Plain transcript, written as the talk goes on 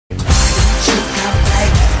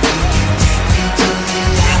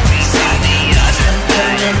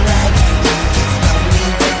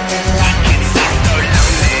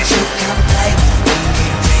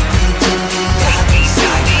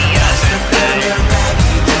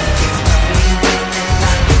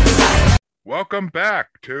Welcome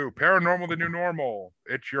back to Paranormal the New Normal.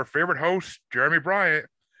 It's your favorite host, Jeremy Bryant,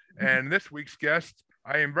 and this week's guest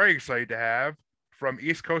I am very excited to have from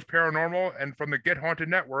East Coast Paranormal and from the Get Haunted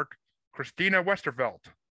Network, Christina Westervelt.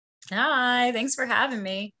 Hi, thanks for having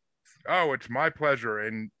me. Oh, it's my pleasure.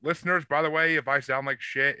 And listeners, by the way, if I sound like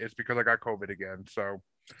shit, it's because I got COVID again. So,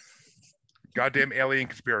 goddamn alien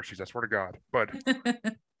conspiracies, I swear to God. But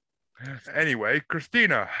anyway,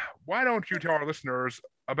 Christina, why don't you tell our listeners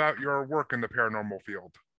about your work in the paranormal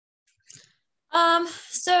field?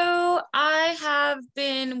 So I have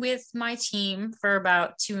been with my team for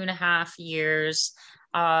about 2.5 years.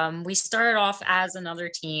 We started off as another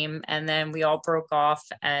team and then we all broke off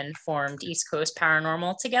and formed East Coast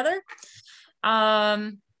Paranormal together.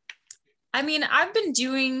 Um, I've been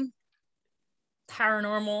doing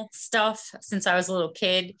paranormal stuff since I was a little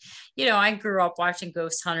kid. I grew up watching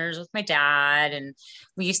Ghost Hunters with my dad, and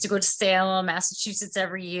we used to go to Salem, Massachusetts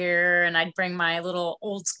every year. And I'd bring my little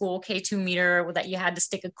old school K2 meter that you had to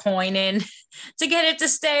stick a coin in to get it to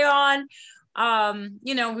stay on.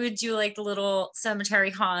 We would do like the little cemetery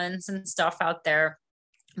hunts and stuff out there.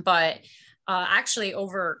 But actually,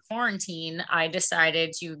 over quarantine, I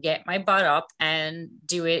decided to get my butt up and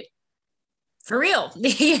do it for real.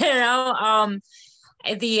 The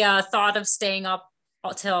thought of staying up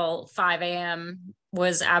till 5 a.m.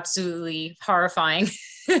 was absolutely horrifying.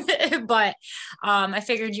 But I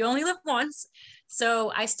figured you only live once.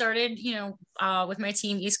 So I started, with my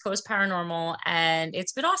team, East Coast Paranormal, and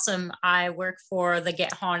it's been awesome. I work for the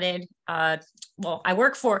Get Haunted. I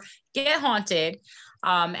work for Get Haunted.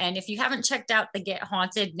 And if you haven't checked out the Get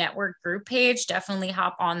Haunted Network group page, definitely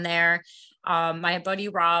hop on there. My buddy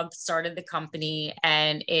Rob started the company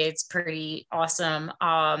and it's pretty awesome.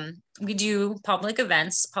 We do public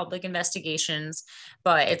events, public investigations,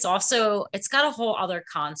 but it's got a whole other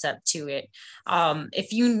concept to it.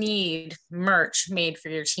 If you need merch made for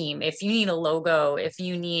your team, if you need a logo, if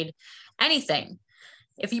you need anything,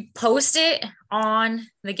 if you post it on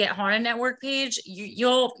the Get Haunted Network page,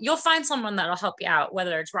 you'll find someone that'll help you out,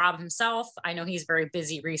 whether it's Rob himself. I know he's very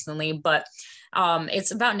busy recently, but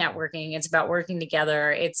it's about networking. It's about working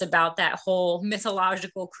together. It's about that whole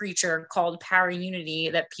mythological creature called para unity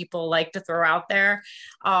that people like to throw out there.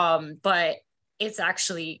 But it's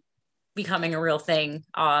actually becoming a real thing.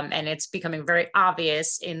 And it's becoming very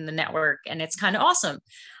obvious in the network. And it's kind of awesome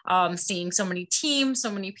seeing so many teams, so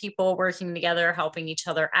many people working together, helping each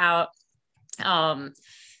other out.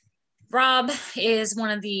 Rob is one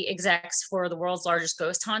of the execs for the world's largest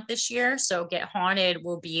ghost hunt this year. So Get Haunted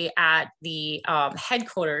will be at the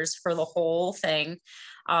headquarters for the whole thing.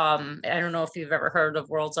 I don't know if you've ever heard of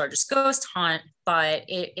world's largest ghost hunt, but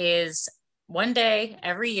it is one day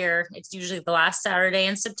every year. It's usually the last Saturday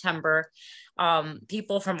in September.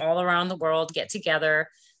 People from all around the world get together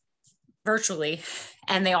virtually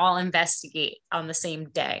and they all investigate on the same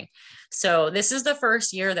day. So this is the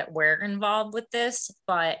first year that we're involved with this,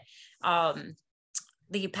 but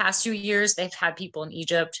the past 2 years they've had people in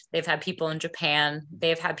Egypt, they've had people in Japan,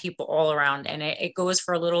 they've had people all around, and it goes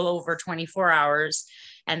for a little over 24 hours,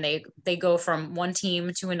 and they go from one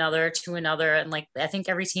team to another, and like I think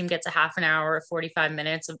every team gets a half an hour, 45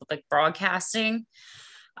 minutes of like broadcasting.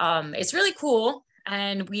 It's really cool.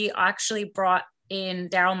 And we actually brought in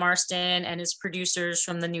Daryl Marston and his producers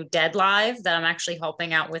from the new Dead Live that I'm actually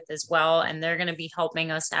helping out with as well. And they're going to be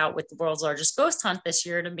helping us out with the world's largest ghost hunt this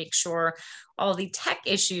year to make sure all the tech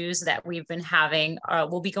issues that we've been having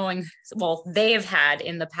they have had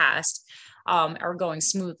in the past are going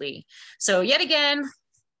smoothly. So yet again,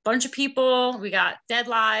 bunch of people. We got Dead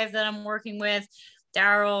Live that I'm working with,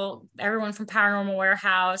 Daryl, everyone from Paranormal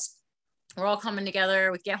Warehouse. We're all coming together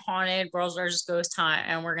with Get Haunted, World's Largest Ghost Hunt,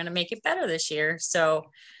 and we're going to make it better this year. So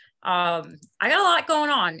I got a lot going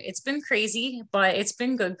on. It's been crazy, but it's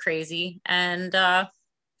been good crazy. And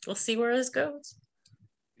we'll see where this goes.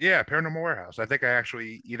 Yeah, Paranormal Warehouse. I think I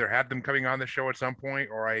actually either had them coming on the show at some point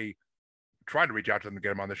or I tried to reach out to them to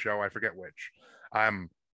get them on the show. I forget which. I'm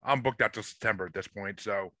booked out till September at this point.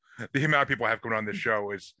 So the amount of people I have coming on this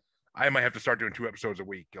show is I might have to start doing 2 episodes a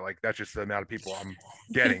week. Like that's just the amount of people I'm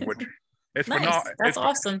getting, which it's nice. That's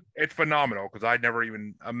awesome. It's phenomenal because I never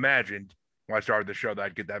even imagined when I started the show that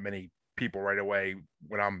I'd get that many people right away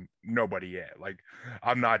when I'm nobody yet. Like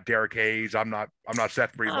I'm not Derek Hayes, I'm not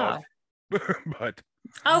Seth Breedlove, but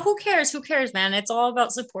who cares? Who cares, man? It's all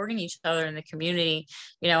about supporting each other in the community.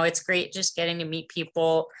 It's great just getting to meet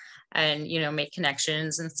people and make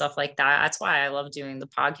connections and stuff like that. That's why I love doing the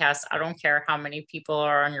podcast. I don't care how many people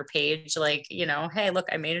are on your page, like, hey, look,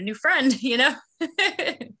 I made a new friend.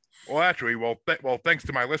 Well, actually, thanks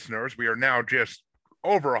to my listeners, we are now just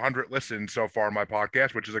over 100 listens so far on my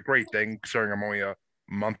podcast, which is a great thing considering I'm only a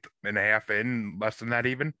month and a half in, less than that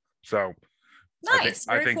even. So I think Nice,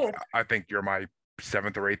 I very think cool. I think you're my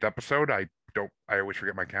seventh or eighth episode. I always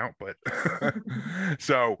forget my count, but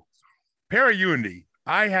so paraunity.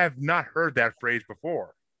 I have not heard that phrase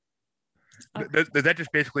before. Does that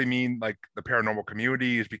just basically mean like the paranormal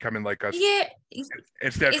community is becoming like us Yeah,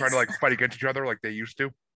 instead of trying to it's like fight against each other like they used to?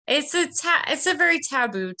 it's a very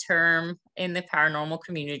taboo term in the paranormal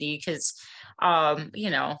community because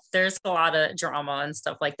there's a lot of drama and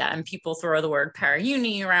stuff like that, and people throw the word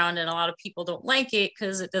parauni around, and a lot of people don't like it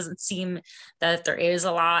because it doesn't seem that there is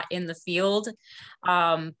a lot in the field.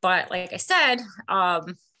 But like I said,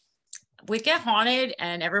 with Get Haunted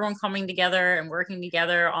and everyone coming together and working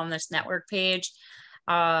together on this network page,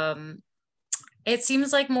 um, it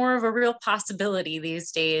seems like more of a real possibility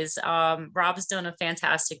these days. Rob's done a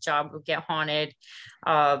fantastic job with Get Haunted.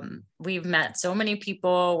 We've met so many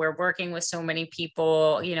people. We're working with so many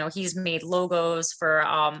people. He's made logos for,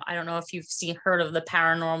 I don't know if you've heard of the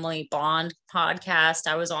Paranormally Blonde podcast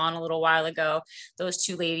I was on a little while ago. Those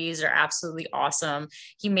two ladies are absolutely awesome.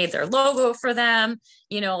 He made their logo for them.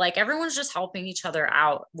 Like everyone's just helping each other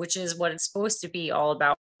out, which is what it's supposed to be all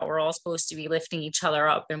about. We're all supposed to be lifting each other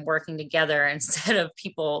up and working together instead of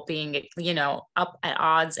people being, up at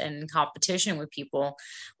odds and in competition with people,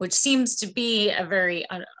 which seems to be a very,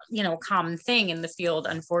 common thing in the field,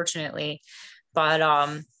 unfortunately. But,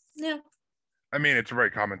 yeah. I mean, it's a very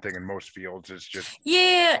common thing in most fields. It's just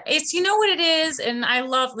Yeah, it's what it is, and I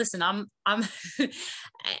love. Listen, I'm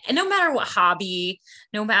no matter what hobby,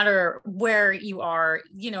 no matter where you are,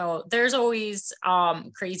 there's always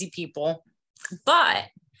crazy people, but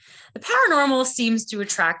the paranormal seems to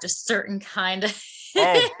attract a certain kind of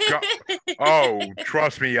oh god, oh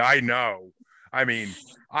trust me, I know. I mean,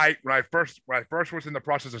 I when I first was in the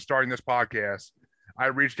process of starting this podcast, I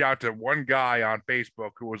reached out to one guy on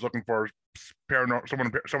Facebook who was looking for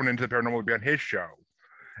someone into the paranormal to be on his show,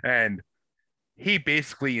 and he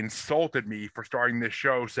basically insulted me for starting this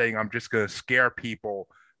show, saying I'm just gonna scare people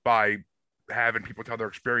by having people tell their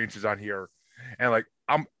experiences on here, and like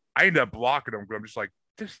I ended up blocking him because I'm just like,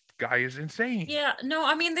 this guy is insane. Yeah, no,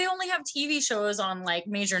 I mean they only have TV shows on like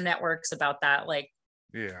major networks about that. Like,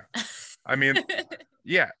 Yeah, I mean,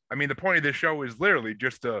 yeah, I mean the point of this show is literally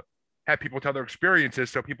just to have people tell their experiences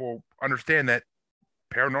so people understand that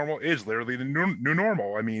paranormal is literally the new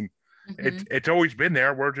normal. I mean, mhm, it's always been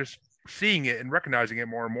there. We're just seeing it and recognizing it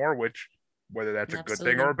more and more, which whether that's a good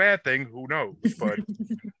thing or absolutely. a bad thing, who knows? But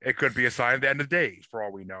it could be a sign of the end of days for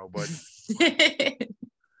all we know.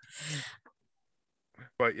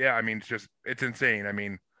 But yeah, I mean, it's insane. I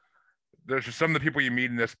mean, there's just some of the people you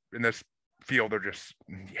meet in this field are just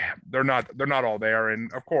yeah, they're not all there.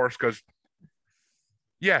 And of course, because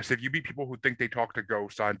yes, if you meet people who think they talk to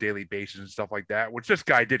ghosts on a daily basis and stuff like that, which this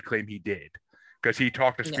guy did claim he did, because he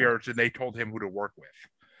talked to Yeah. spirits and they told him who to work with.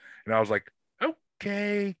 And I was like,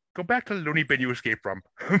 okay, go back to the loony bin you escaped from.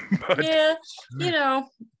 but Yeah,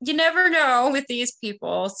 you never know with these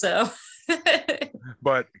people. So,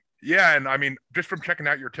 but yeah, and I mean, just from checking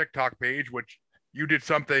out your TikTok page, which you did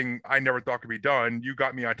something I never thought could be done, you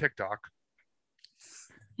got me on TikTok.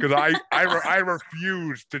 Because I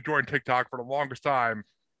refused to join TikTok for the longest time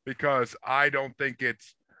because I don't think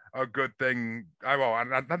it's a good thing. Not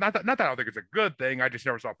that I don't think it's a good thing. I just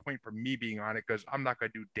never saw a point for me being on it because I'm not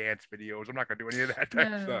gonna do dance videos. I'm not gonna do any of that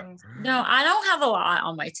type of stuff. no, I don't have a lot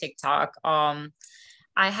on my TikTok. I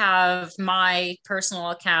have my personal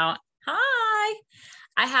account. Hi.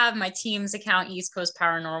 I have my team's account, East Coast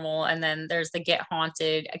Paranormal, and then there's the Get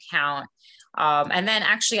Haunted account. And then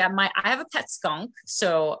actually I have a pet skunk.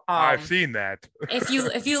 So I've seen that. if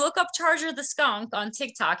you look up Charger the skunk on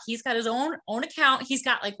TikTok, he's got his own account. He's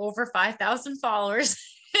got like over 5,000 followers.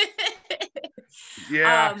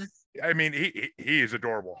 Yeah, um I mean he is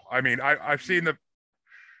adorable. I mean I've seen the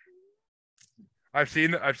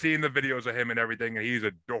videos of him and everything, and he's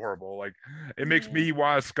adorable. Like it makes yeah. me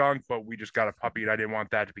want a skunk, but we just got a puppy, and I didn't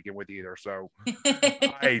want that to begin with either. So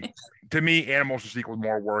I, to me, animals just equal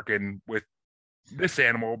more work, and with this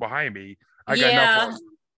animal behind me, I got enough Yeah, work.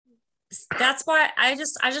 that's why I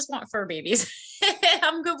just want fur babies.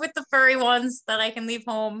 I'm good with the furry ones that I can leave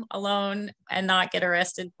home alone and not get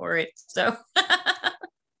arrested for it. So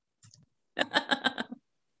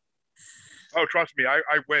Oh, trust me, I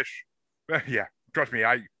wish. Yeah, trust me,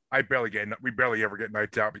 we barely ever get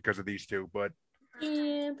nights out because of these two, but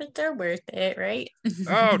yeah, but they're worth it, right?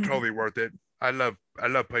 oh, totally worth it. I love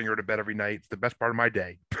putting her to bed every night. It's the best part of my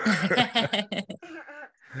day.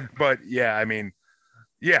 But yeah, I mean,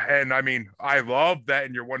 yeah, and I mean, I love that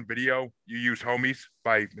in your one video you use "Homies"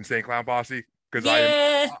 by Insane Clown Posse. because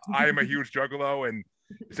Yeah. I am a huge Juggalo, and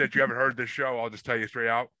since you haven't heard this show, I'll just tell you straight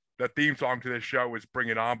out. The theme song to this show is "Bring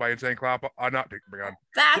It On" by Insane Clown. Not Bring It On.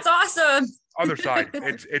 That's awesome. Other side.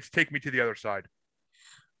 It's "Take Me to the Other Side."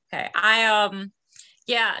 Okay.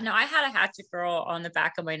 Yeah, no, I had a hatchet girl on the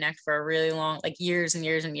back of my neck for a really long, like years and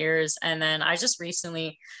years and years. And then I just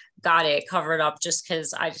recently got it covered up just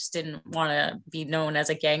because I just didn't want to be known as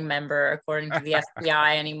a gang member according to the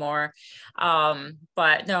FBI anymore.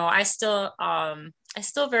 But no, I still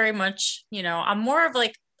very much, I'm more of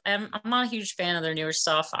like, I'm not a huge fan of their newer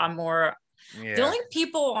stuff. I'm more, the only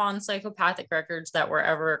people on Psychopathic Records that were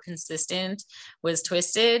ever consistent was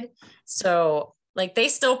Twisted. So like they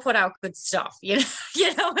still put out good stuff, you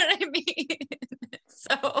know what I mean?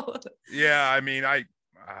 So yeah, I mean, I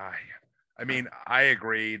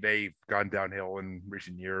agree. They've gone downhill in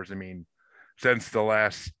recent years. I mean, since the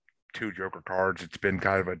last two Joker cards, it's been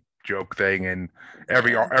kind of a joke thing, and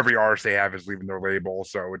every artist they have is leaving their label.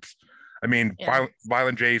 So it's, I mean,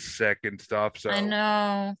 Violent J's sick and stuff. So I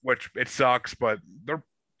know, which it sucks, but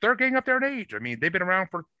they're getting up there in age. I mean, they've been around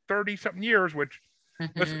for 30 something years, which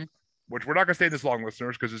listen, which we're not going to stay this long,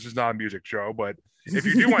 listeners, because this is not a music show. But if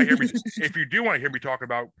you do want to hear me, talk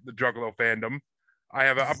about the Juggalo fandom, I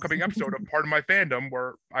have an upcoming episode of Part of My Fandom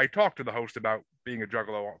where I talk to the host about being a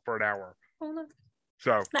Juggalo for an hour.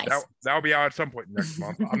 So nice. That'll be out at some point next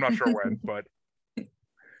month. I'm not sure when, but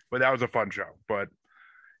that was a fun show. But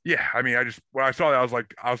yeah, I mean, when I saw that,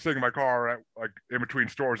 I was sitting in my car at, like in between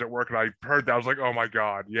stores at work, and I heard that. I was like, oh my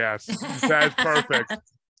God, yes, that is perfect.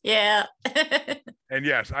 Yeah. And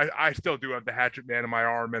yes, I still do have the Hatchet Man in my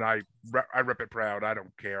arm, and I rip it proud. I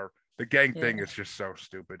don't care. The gang thing is just so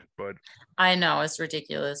stupid, but I know it's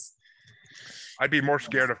ridiculous. I'd be more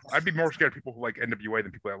scared of people who like NWA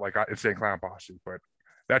than people that like Insane Clown Posse, but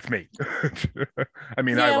that's me. I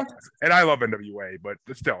mean, I love NWA, but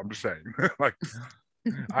still, I'm just saying, like,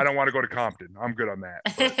 I don't want to go to Compton. I'm good on that.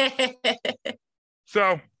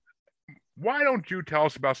 So, why don't you tell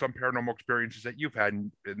us about some paranormal experiences that you've had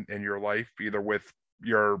in your life, either with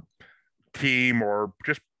your team or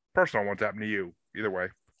just personal ones happen to you? Either way.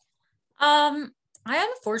 I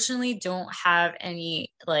unfortunately don't have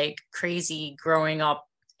any like crazy growing up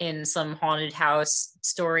in some haunted house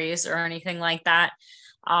stories or anything like that.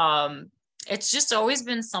 It's just always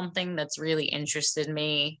been something that's really interested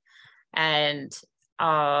me. And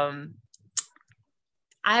I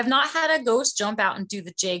have not had a ghost jump out and do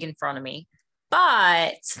the jig in front of me,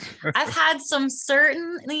 but I've had some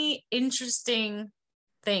certainly interesting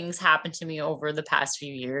things happen to me over the past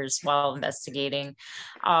few years while investigating.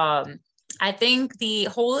 I think the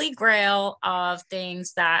holy grail of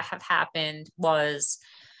things that have happened was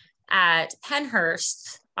at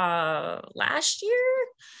Pennhurst last year.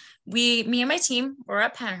 Me and my team were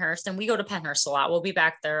at Pennhurst, and we go to Pennhurst a lot. We'll be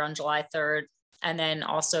back there on July 3rd. And then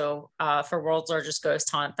also for World's Largest Ghost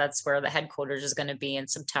Hunt, that's where the headquarters is going to be in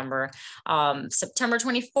September. September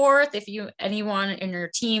 24th, if anyone in your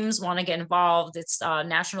teams want to get involved, it's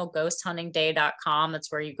nationalghosthuntingday.com. That's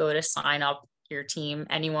where you go to sign up your team.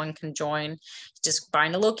 Anyone can join. Just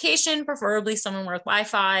find a location, preferably somewhere with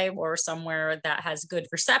Wi-Fi or somewhere that has good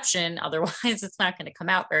reception. Otherwise, it's not going to come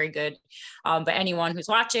out very good. But anyone who's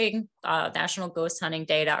watching,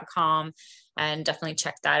 nationalghosthuntingday.com, and definitely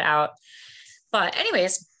check that out. But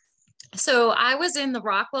anyways, so I was in the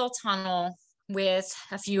Rockwell Tunnel with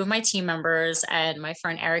a few of my team members and my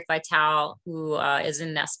friend Eric Vital, who is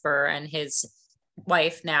in Nesper, and his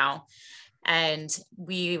wife now. And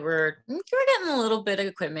we were getting a little bit of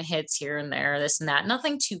equipment hits here and there, this and that,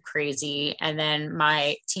 nothing too crazy. And then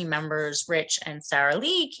my team members, Rich and Sarah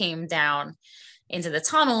Lee, came down into the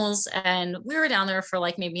tunnels, and we were down there for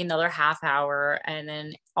like maybe another half hour. And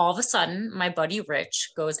then all of a sudden, my buddy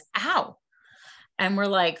Rich goes, ow. And we're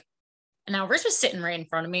like, now Rich was sitting right in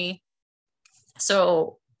front of me.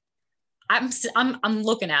 So I'm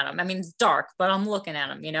looking at him. I mean, it's dark, but I'm looking at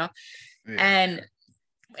him, Yeah. And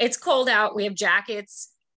it's cold out. We have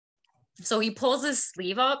jackets. So he pulls his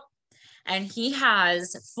sleeve up, and he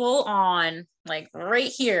has full on, like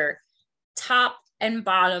right here, top and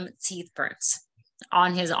bottom teeth prints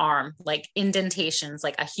on his arm, like indentations,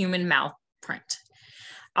 like a human mouth print.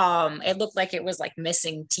 It looked like it was like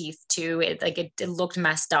missing teeth too. It looked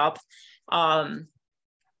messed up. And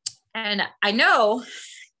I know,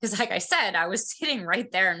 because like I said, I was sitting right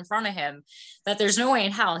there in front of him, that there's no way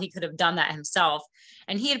in hell he could have done that himself.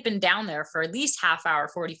 And he had been down there for at least half hour,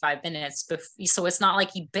 45 minutes. So it's not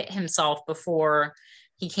like he bit himself before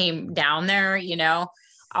he came down there, And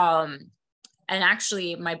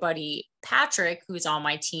actually, my buddy Patrick, who's on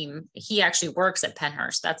my team, he actually works at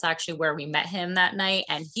Pennhurst. That's actually where we met him that night.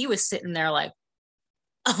 And he was sitting there like,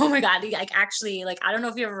 Oh my God. Like actually, like, I don't know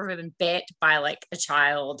if you've ever been bit by like a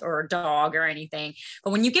child or a dog or anything,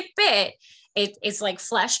 but when you get bit, it's like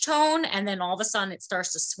flesh tone. And then all of a sudden it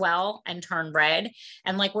starts to swell and turn red.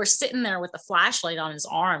 And like we're sitting there with the flashlight on his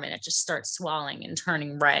arm and it just starts swelling and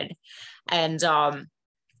turning red. And it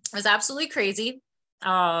was absolutely crazy.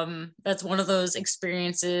 That's one of those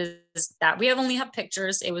experiences that we have only have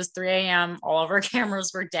pictures. It was 3 a.m. All of our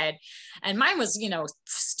cameras were dead. And mine was,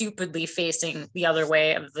 stupidly facing the other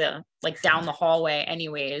way of the, like down the hallway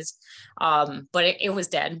anyways. But it was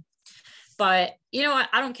dead. But you know what?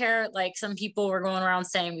 I don't care. Like some people were going around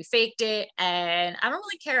saying we faked it. And I don't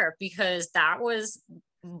really care because that was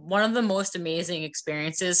one of the most amazing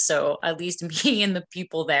experiences. So at least me and the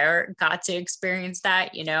people there got to experience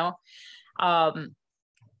that, Um,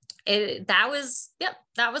 that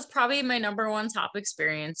was probably my number one top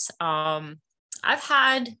experience. I've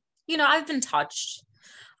been touched.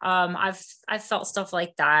 I've felt stuff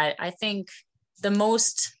like that. I think the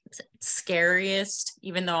most scariest,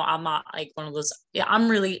 even though I'm not like one of those, I'm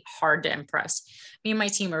really hard to impress. Me and my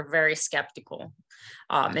team are very skeptical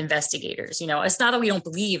investigators. It's not that we don't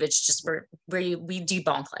believe, it's just we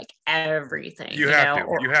debunk like everything. You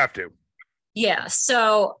have to. Yeah.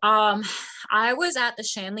 So I was at the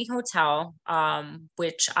Shanley Hotel,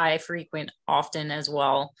 which I frequent often as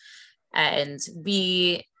well. And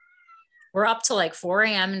we were up to like 4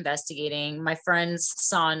 a.m. investigating. My friend's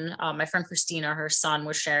son, my friend Christina, her son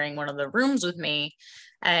was sharing one of the rooms with me.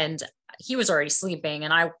 And he was already sleeping.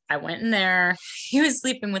 And I went in there. He was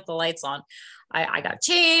sleeping with the lights on. I got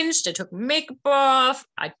changed. I took makeup off.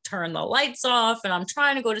 I turned the lights off and I'm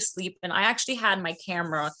trying to go to sleep. And I actually had my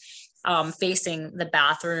camera facing the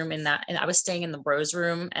bathroom and I was staying in the bros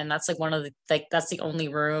room, and that's like that's the only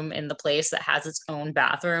room in the place that has its own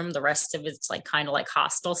bathroom. The rest of it's like kind of like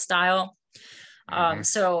hostel style.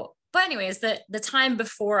 But anyways, the time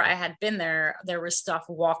before I had been there was stuff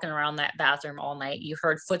walking around that bathroom all night. You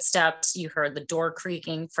heard footsteps, you heard the door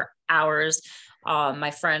creaking for hours. My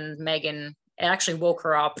friend Megan, it actually woke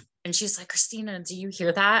her up and she's like, Christina, do you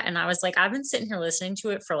hear that? And I was like, I've been sitting here listening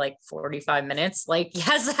to it for like 45 minutes. Like,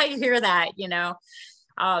 yes, I hear that,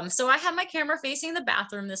 So I had my camera facing the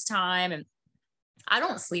bathroom this time and I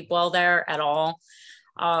don't sleep well there at all.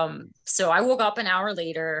 So I woke up an hour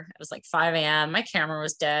later. It was like 5 a.m. My camera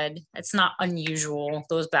was dead. It's not unusual.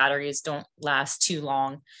 Those batteries don't last too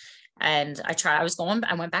long. And I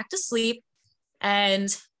went back to sleep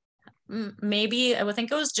and maybe I would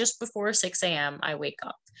think it was just before 6 a.m. I wake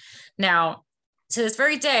up. Now, to this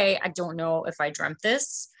very day, I don't know if I dreamt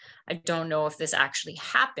this. I don't know if this actually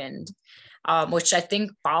happened, which I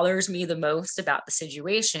think bothers me the most about the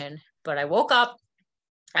situation. But I woke up,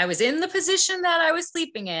 I was in the position that I was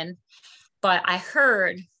sleeping in, but I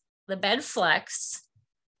heard the bed flex.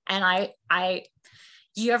 And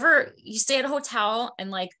you stay at a hotel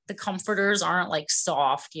and like the comforters aren't like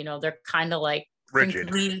soft, they're kind of like rigid.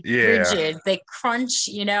 They crunch,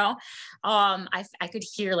 I could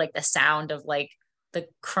hear like the sound of like the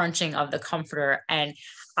crunching of the comforter, and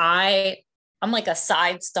I'm like a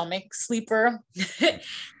side stomach sleeper.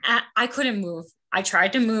 I couldn't move. I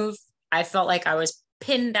tried to move. I felt like I was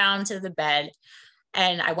pinned down to the bed,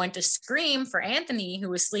 and I went to scream for Anthony, who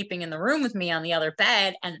was sleeping in the room with me on the other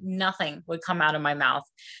bed, and nothing would come out of my mouth.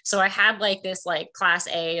 So I had like this like class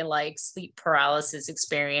A, like sleep paralysis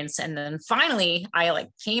experience. And then finally I like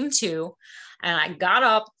came to, and I got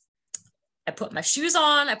up, I put my shoes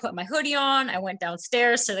on, I put my hoodie on, I went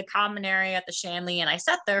downstairs to the common area at the Shanley, and I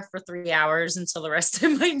sat there for 3 hours until the rest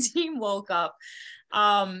of my team woke up.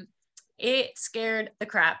 It scared the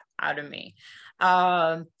crap out of me.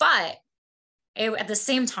 But at the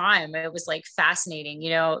same time, it was like fascinating,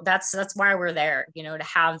 that's why we're there, to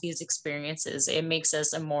have these experiences. It makes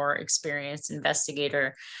us a more experienced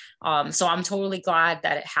investigator. So I'm totally glad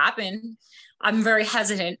that it happened. I'm very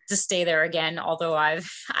hesitant to stay there again, although I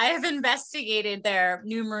have investigated there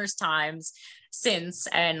numerous times since,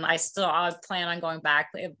 and I plan on going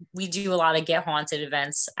back. We do a lot of Get Haunted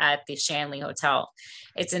events at the Shanley Hotel.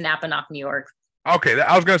 It's in Napanoch, New York. Okay,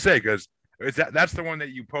 I was gonna say, because that's the one that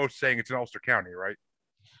you post saying it's in Ulster County, right?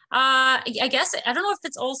 I guess I don't know if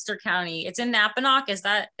it's Ulster County. It's in Napanoch. Is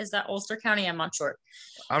that Ulster County? I'm not sure.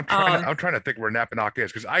 I'm trying to think where Napanoch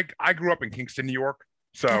is, because I grew up in Kingston, New York.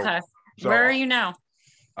 Okay. Where are you now?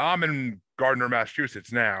 I'm in Gardner,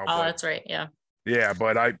 Massachusetts now. Oh, that's right. Yeah. Yeah,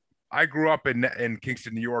 but I grew up in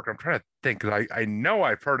Kingston, New York. I'm trying to think, because I know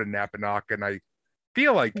I've heard of Napanoch, and I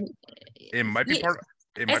feel like it might be part of.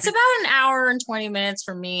 It's about an hour and 20 minutes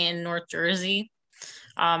from me in North Jersey.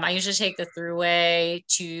 I usually take the thruway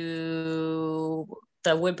to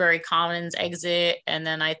the Woodbury Commons exit, and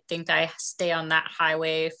then I think I stay on that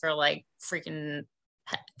highway for like freaking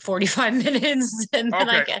 45 minutes, and then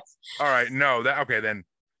I Okay. guess. All right. No, that okay then.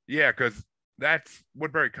 Yeah, because that's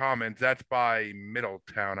Woodbury Commons. That's by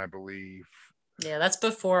Middletown, I believe. Yeah, that's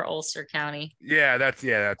before Ulster County. Yeah, that's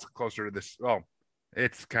closer to this. Well,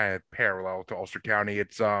 it's kind of parallel to Ulster County.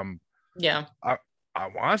 It's Yeah. I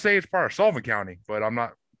want to say it's part of Sullivan County, but I'm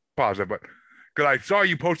not positive. But because I saw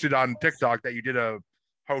you posted on TikTok that you did a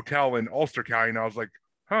hotel in Ulster County, and I was like,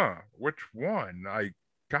 huh, which one? I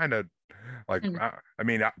kind of like. I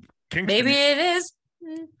mean, Maybe Kingston. it is.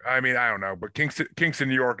 I mean, I don't know, but Kingston,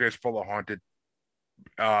 New York is full of haunted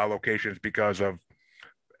locations because of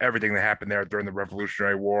everything that happened there during the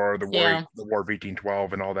Revolutionary War, Yeah. the War of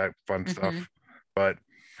 1812, and all that fun Mhm. stuff. But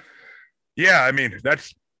yeah, I mean,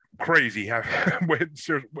 that's crazy.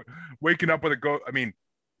 Waking up with a ghost. I mean,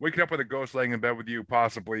 waking up with a ghost laying in bed with you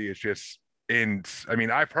possibly is just in. I mean,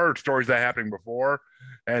 I've heard stories that happening before,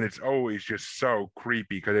 and it's always just so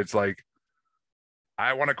creepy because it's like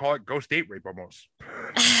I want to call it ghost date rape almost.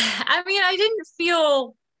 I mean, I didn't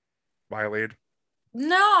feel. Violated.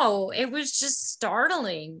 No, it was just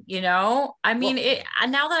startling, you know? I mean, Well,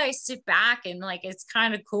 now that I sit back and like it's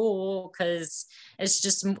kind of cool because it's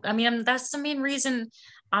just, I mean, that's the main reason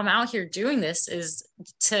I'm out here doing this is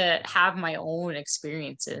to have my own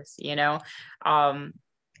experiences, you know?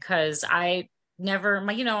 Because I never, a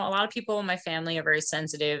lot of people in my family are very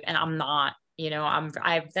sensitive and I'm not.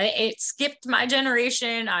 It skipped my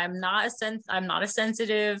generation. I'm not a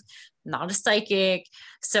sensitive, not a psychic.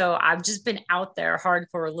 So I've just been out there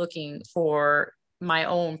hardcore looking for my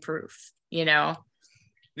own proof, you know?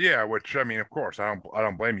 yeah, which I mean, of course, I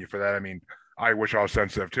don't blame you for that. I mean, I wish I was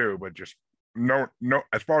sensitive too, but just no.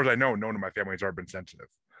 As far as I know, none of my families have been sensitive.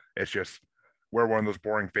 It's just we're one of those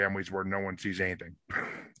boring families where no one sees anything.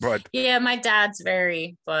 But Yeah, my dad's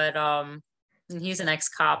very, but he's an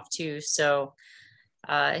ex-cop too, so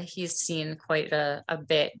he's seen quite a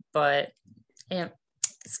bit, but yeah,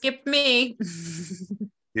 skipped me.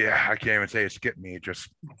 yeah, I can't even say it skipped me. It just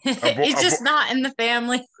It's just not in the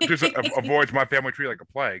family. avoids my family tree like a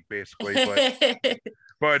plague, basically.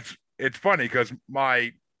 But it's funny because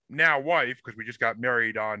my now wife, because we just got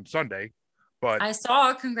married on Sunday, but I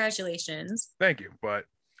saw, congratulations. thank you. But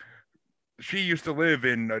she used to live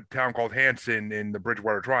in a town called Hanson in the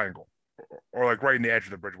Bridgewater Triangle, or like right in the edge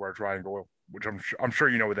of the Bridgewater Triangle, which I'm sure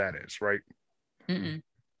you know what that is, right? Mm-mm.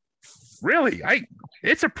 Really,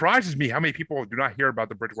 it surprises me how many people do not hear about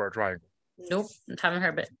the Bridgewater Triangle. Nope, haven't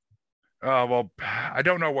heard of it. Well, I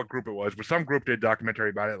don't know what group it was, but some group did a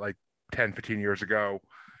documentary about it like 10, 15 years ago.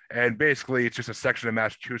 And basically, it's just a section of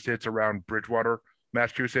Massachusetts around Bridgewater,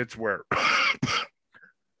 Massachusetts, where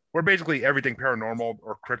where basically everything paranormal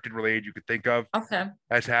or cryptid related you could think of Okay.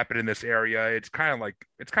 has happened in this area. It's kind of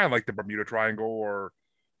like the Bermuda Triangle or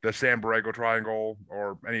the San Borrego Triangle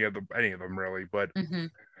or any of them really. But Mm-hmm.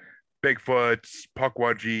 Bigfoots,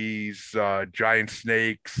 Puckwudgies, giant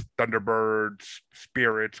snakes, thunderbirds,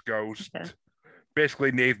 spirits, ghosts. Okay.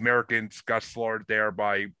 Basically, Native Americans got slaughtered there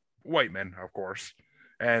by white men, of course,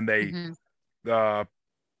 and they Mm-hmm. uh,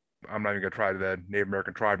 I'm not even gonna try the Native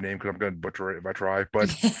American tribe name because I'm gonna butcher it if I try. But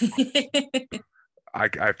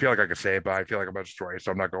I feel like I could say it, but I feel like I'm about to destroy it,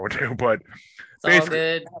 so I'm not going to. But It's all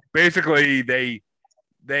good. basically,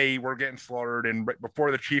 they were getting slaughtered, and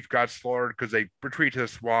before the chief got slaughtered, because they retreated to the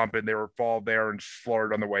swamp and they were fall there and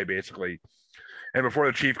slaughtered on the way, basically. And before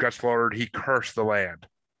the chief got slaughtered, he cursed the land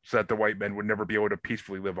so that the white men would never be able to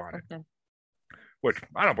peacefully live on it. Okay. Which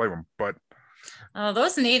I don't blame him, but Oh,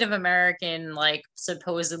 those Native American, like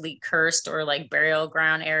supposedly cursed or like burial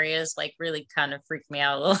ground areas, like really kind of freak me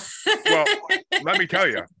out a little. well, let me tell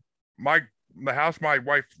you, the house my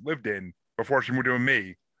wife lived in before she moved in with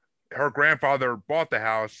me, her grandfather bought the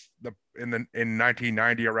house in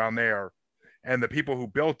 1990 around there, and the people who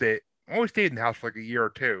built it only stayed in the house for like a year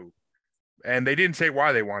or two, and they didn't say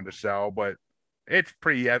why they wanted to sell, but it's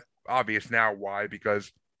pretty obvious now why,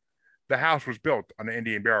 because the house was built on an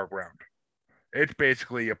Indian burial ground. It's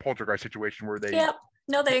basically a poltergeist situation where they, Yep.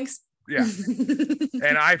 No thanks. yeah.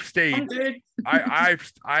 And I've stayed, I'm good.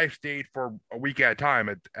 I've stayed for a week at a time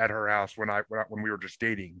at her house when we were just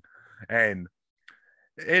dating, and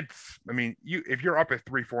I mean, if you're up at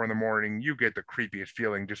 3, 4 in the morning, you get the creepiest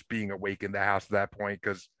feeling just being awake in the house at that point.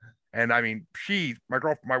 And I mean,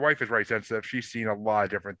 my wife is very sensitive. She's seen a lot of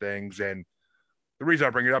different things, and the reason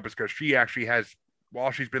I bring it up is because she actually has,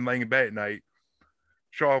 while she's been laying in bed at night,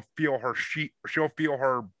 she'll feel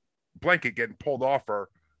her blanket getting pulled off her,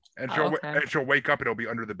 and she'll wake up and it'll be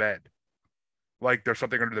under the bed, like there's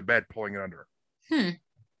something under the bed pulling it under.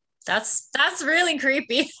 That's really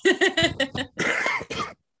creepy.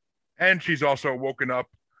 And she's also woken up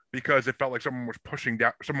because it felt like someone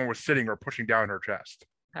was sitting or pushing down her chest,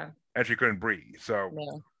 Okay. and she couldn't breathe. So,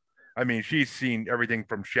 Yeah. I mean, she's seen everything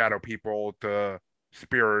from shadow people to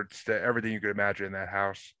spirits to everything you could imagine in that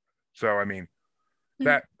house. So, I mean,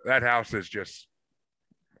 that house is just,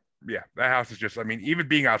 yeah, that house is just. I mean, even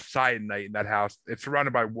being outside at night in that house, it's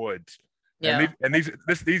surrounded by woods, and Yeah.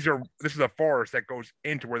 this is a forest that goes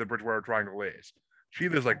into where the Bridgewater Triangle is. She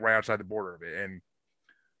lives like right outside the border of it, and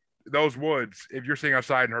those woods, if you're sitting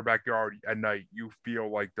outside in her backyard at night, you feel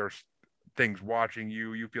like there's things watching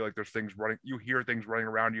you. You feel like there's things running. You hear things running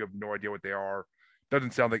around. You have no idea what they are.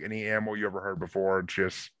 Doesn't sound like any animal you ever heard before.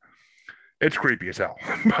 It's creepy as hell.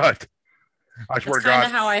 But I swear That's to kind God,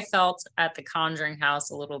 of how I felt at the Conjuring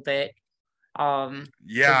house a little bit.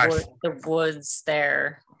 yeah, The woods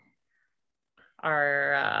there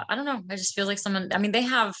are I don't know. I just feel like someone. I mean, they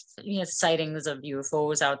have sightings of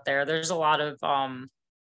UFOs out there. There's a lot of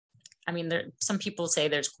I mean, some people say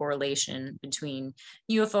there's correlation between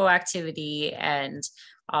UFO activity and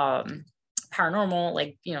paranormal,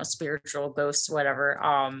 like spiritual ghosts, whatever.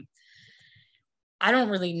 I don't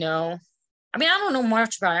really know. I mean, I don't know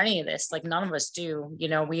much about any of this. Like none of us do.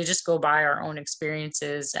 We just go by our own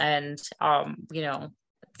experiences and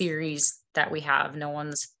theories that we have. No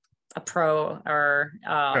one's a pro or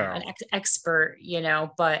an expert,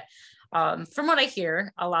 but from what I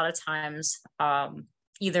hear, a lot of times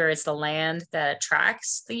either it's the land that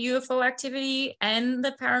attracts the UFO activity and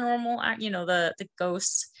the paranormal, the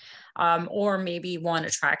ghosts, or maybe one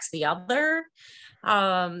attracts the other.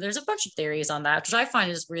 There's a bunch of theories on that, which I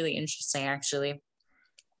find is really interesting, actually.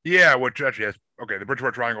 yeah. Which actually has okay. The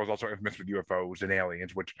Bridgewater Triangle is also infamous with UFOs and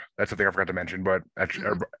aliens, which that's something I forgot to mention. But actually,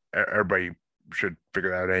 everybody should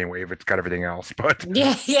figure that out anyway if it's got everything else. But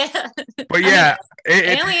yeah. but yeah,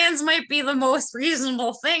 aliens might be the most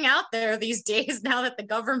reasonable thing out there these days now that the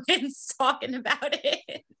government's talking about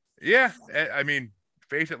it. Yeah, I mean,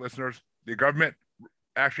 face it, listeners, the government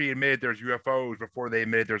actually admitted there's UFOs before they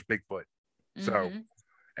admitted there's Bigfoot. So,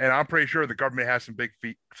 and I'm pretty sure the government has some big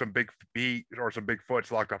feet, or some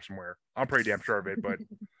Bigfoots locked up somewhere. I'm pretty damn sure of it, but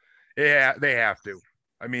yeah, they have to.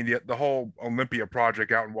 I mean, the whole Olympia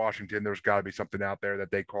project out in Washington, there's got to be something out there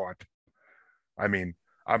that they caught. I mean,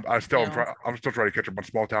 I'm still trying to catch up on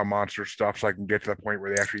small town monster stuff so I can get to the point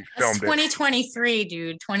where they actually filmed 2023,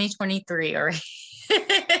 dude. 2023, all right.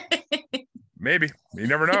 Maybe. You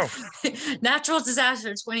never know. Natural disaster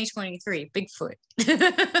 2023, Bigfoot.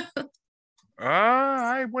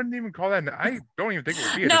 I wouldn't even call that. I don't even think it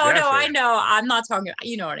would be a no, disaster. I know. I'm not talking about,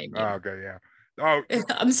 you know what I mean. Oh, okay, yeah. Oh,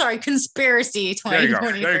 I'm sorry, conspiracy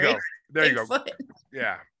 2023. There you go.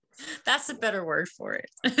 Yeah. That's a better word for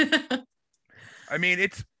it. I mean,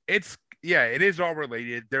 it is all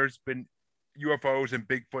related. There's been UFOs and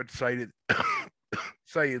Bigfoot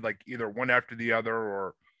cited like either one after the other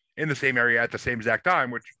or in the same area at the same exact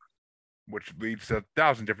time, which leads to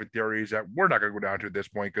 1,000 different theories that we're not going to go down to at this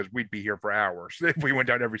point because we'd be here for hours if we went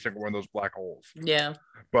down every single one of those black holes. Yeah.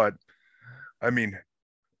 But I mean,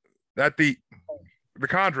 that the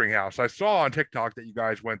Conjuring house, I saw on TikTok that you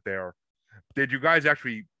guys went there. Did you guys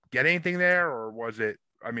actually get anything there, or was it?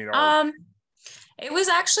 I mean, it was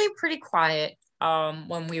actually pretty quiet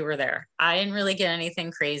when we were there. I didn't really get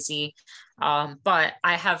anything crazy. But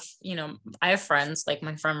I have friends like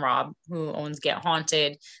my friend Rob, who owns Get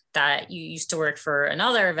Haunted, that used to work for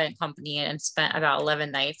another event company and spent about 11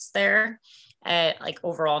 nights there, like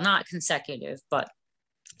overall, not consecutive,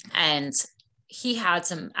 and he had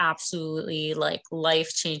some absolutely like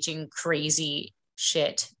life-changing crazy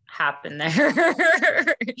shit happen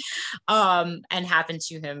there and happened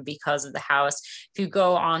to him because of the house. If you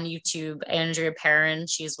go on YouTube, Andrea Perrin,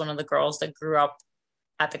 she's one of the girls that grew up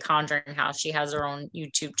at the Conjuring house. She has her own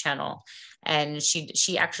YouTube channel, and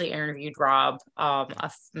she actually interviewed Rob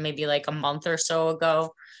maybe like a month or so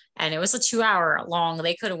ago, and it was a 2-hour long.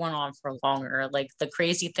 They could have went on for longer, like the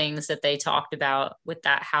crazy things that they talked about with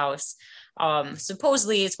that house.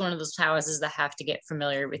 Supposedly it's one of those houses that have to get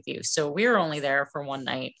familiar with you. So we were only there for one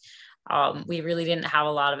night. We really didn't have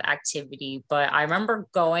a lot of activity, but I remember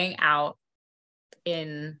going out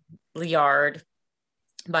in the yard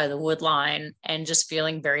by the wood line and just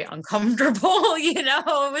feeling very uncomfortable.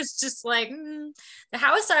 It was just like the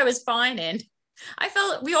house I was fine in.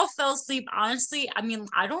 We all fell asleep. Honestly, I mean,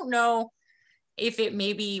 I don't know if it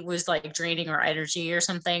maybe was like draining our energy or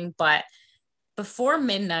something, but before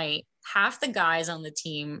midnight, half the guys on the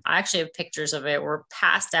team, I actually have pictures of it, were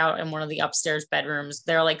passed out in one of the upstairs bedrooms.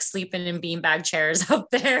 They're like sleeping in beanbag chairs up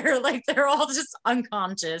there. Like they're all just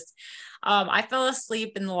unconscious. I fell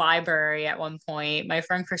asleep in the library at one point. My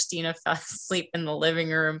friend Christina fell asleep in the living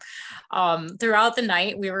room. Throughout the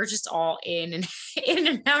night, we were just all in and in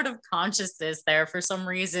and out of consciousness there for some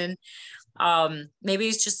reason. Maybe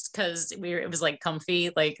it's just because it was like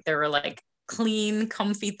comfy, like there were like clean,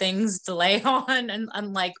 comfy things to lay on, and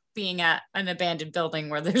unlike being at an abandoned building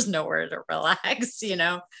where there's nowhere to relax, you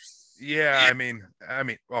know. Yeah,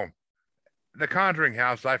 well, the Conjuring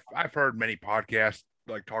house. I've heard many podcasts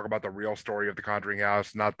like talk about the real story of the Conjuring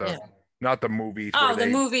house, not the movies. Oh, the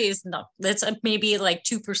movies, no, that's maybe like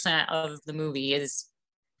 2% of the movie is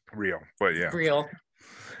real, but yeah, real.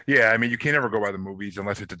 Yeah, I mean, you can't ever go by the movies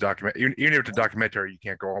unless it's a document. Even if it's a documentary, you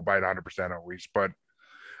can't go by it 100% always. But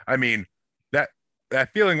I mean, that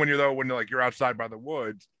feeling when you're outside by the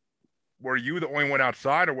woods, were you the only one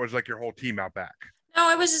outside, or was like your whole team out back? No,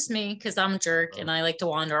 it was just me because I'm a jerk and I like to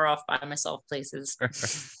wander off by myself places.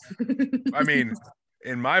 I mean,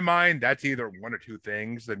 in my mind, that's either one or two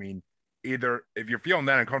things. I mean, either if you're feeling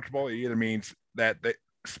that uncomfortable, it either means that the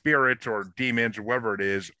spirits or demons or whatever it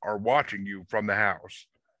is are watching you from the house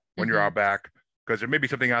when you're out back, because there may be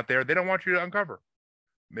something out there they don't want you to uncover.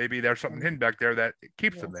 Maybe there's something hidden back there that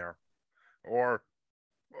keeps them there, or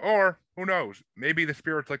who knows? Maybe the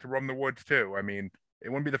spirits like to roam the woods too. I mean, it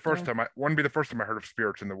wouldn't be the first time. I heard of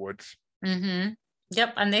spirits in the woods.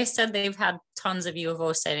 Yep, and they said they've had tons of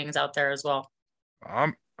UFO sightings out there as well.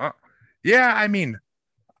 Yeah. I mean,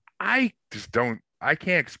 I can't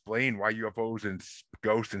explain why UFOs and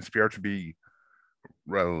ghosts and spirits would be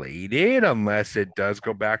related unless it does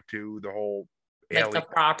go back to the whole like the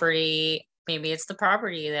property. Maybe it's the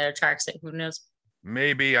property that attracts it. Who knows?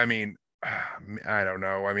 Maybe. I mean, I don't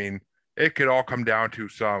know. I mean, it could all come down to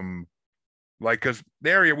some, like, because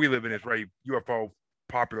the area we live in is very UFO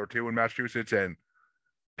popular too in Massachusetts, and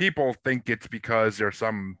people think it's because there's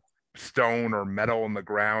some stone or metal in the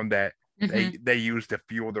ground that they use to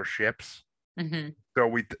fuel their ships.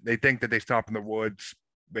 So they think that they stop in the woods,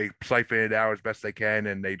 they siphon it out as best they can,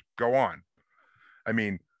 and they go on. I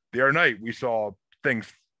mean, the other night we saw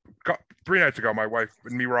things. 3 nights ago, my wife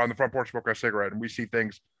and me were on the front porch smoking a cigarette, and we see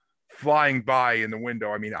things flying by in the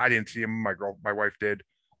window. I mean, I didn't see them. My wife did.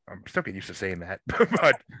 I'm still getting used to saying that,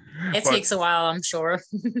 but it takes a while, I'm sure.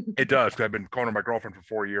 It does, because I've been calling her my girlfriend for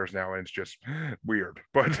 4 years now, and it's just weird.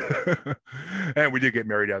 But and we did get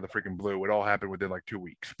married out of the freaking blue. It all happened within like 2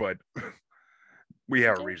 weeks, but we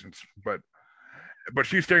have our reasons. But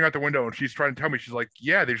she's staring out the window and she's trying to tell me, she's like,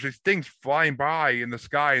 yeah, there's these things flying by in the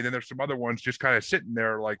sky, and then there's some other ones just kind of sitting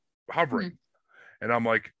there like hovering. And I'm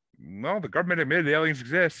like, no, the government admitted aliens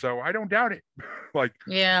exist, so I don't doubt it. Like,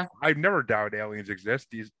 yeah, I've never doubted aliens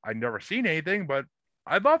exist. I've never seen anything, but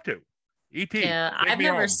I'd love to. E.T. Yeah, I've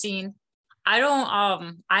never seen. I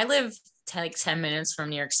don't. I live like 10 minutes from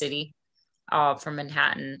New York City, from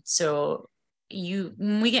Manhattan. So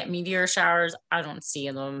when we get meteor showers, I don't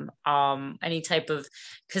see them. Any type of,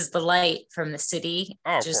 because the light from the city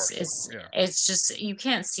just is. Yeah. It's just you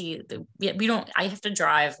can't see we don't. I have to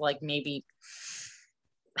drive like maybe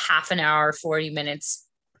half an hour, 40 minutes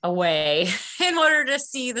away in order to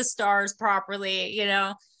see the stars properly, you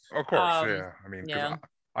know. Of course, yeah. I mean, yeah.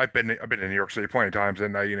 I've been in New York City plenty of times,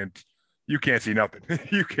 and you can't see nothing.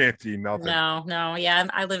 You can't see nothing. No, yeah.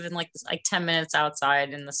 I live in like 10 minutes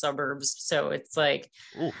outside in the suburbs, so it's like,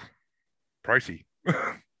 oof, pricey.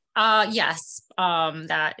 Yes.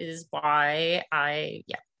 That is why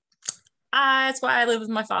that's why I live with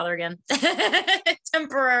my father again.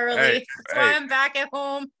 Temporarily. That's why I'm back at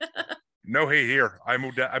home. No hate here. I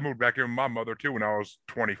moved back in with my mother too when I was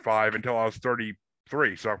 25 until I was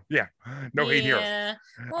 33. So yeah, no hate here.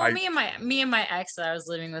 Well, me and my ex that I was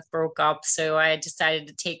living with broke up, so I decided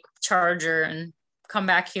to take charger and come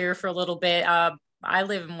back here for a little bit. I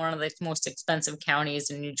live in one of the most expensive counties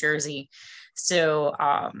in New Jersey, so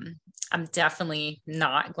I'm definitely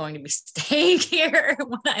not going to be staying here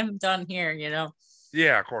when I'm done here, you know?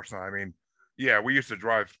 Yeah, of course not. I mean, yeah, we used to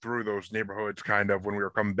drive through those neighborhoods kind of when we were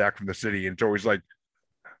coming back from the city. And it's always like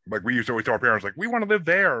we used to always tell our parents, like, we want to live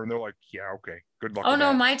there. And they're like, yeah, okay, good luck. Oh,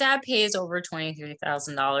 no, my dad pays over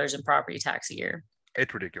 $23,000 in property tax a year.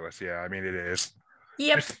 It's ridiculous. Yeah, I mean, it is.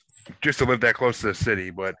 Yep. Just to live that close to the city,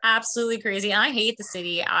 but. Absolutely crazy. And I hate the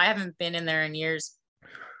city. I haven't been in there in years.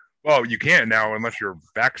 Well, you can't now unless you're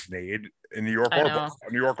vaccinated in New York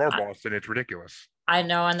or Boston. It's ridiculous. I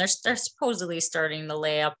know, and they're supposedly starting to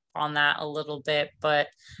lay up on that a little bit, but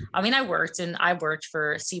I mean, I worked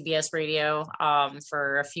for CBS Radio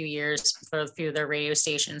for a few years for a few of their radio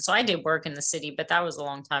stations. So I did work in the city, but that was a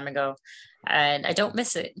long time ago, and I don't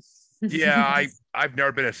miss it. Yeah, I've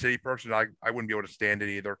never been a city person. I wouldn't be able to stand it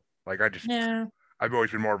either. Like Yeah. I've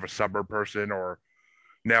always been more of a suburb person, or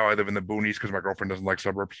now I live in the boonies because my girlfriend doesn't like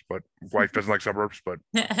suburbs, but wife doesn't like suburbs, but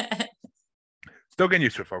still getting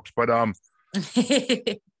used to it, folks. But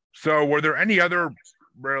so were there any other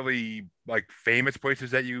really like famous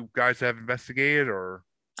places that you guys have investigated, or?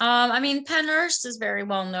 I mean, Penhurst is very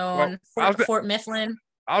well Well, known. Fort Mifflin.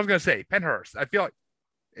 I was gonna say Penhurst. I feel like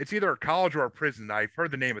it's either a college or a prison. I've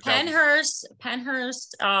heard the name of that.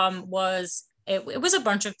 Penhurst was it was a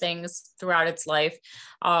bunch of things throughout its life.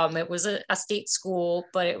 It was a state school,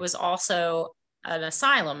 but it was also an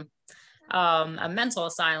asylum, a mental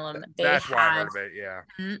asylum. That's why I heard of it. Yeah.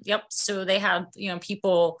 Yep. So they had,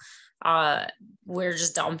 people were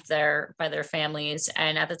just dumped there by their families.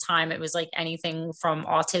 And at the time it was like anything from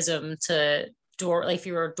autism to like if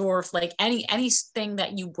you were a dwarf, like anything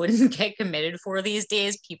that you wouldn't get committed for these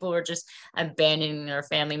days, people were just abandoning their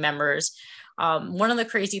family members. One of the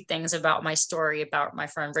crazy things about my story about my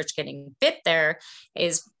friend Rich getting bit there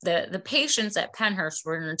is the patients at Penhurst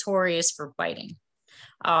were notorious for biting.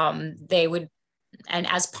 They would, and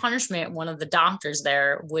as punishment, one of the doctors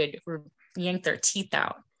there would yank their teeth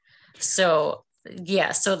out. So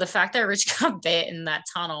yeah, so the fact that Rich got bit in that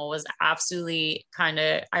tunnel was absolutely kind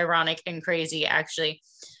of ironic and crazy, actually.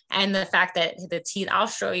 And the fact that the teeth, I'll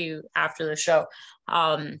show you after the show.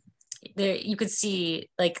 There you could see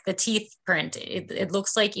like the teeth print. It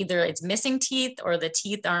looks like either it's missing teeth or the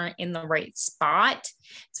teeth aren't in the right spot.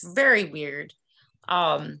 It's very weird.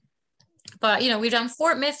 But we've done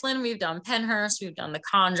Fort Mifflin, we've done Penhurst, we've done the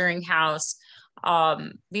Conjuring house.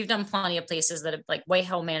 We've done plenty of places that have, like White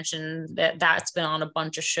Hill Mansion, that's been on a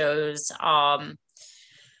bunch of shows. Oh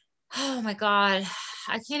my God,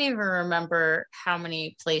 I can't even remember how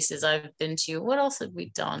many places I've been to. What else have we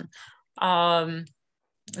done?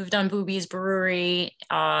 We've done Booby's Brewery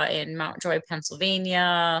in Mount Joy,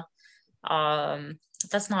 Pennsylvania.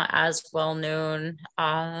 That's not as well known.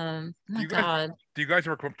 Oh my God. Do you guys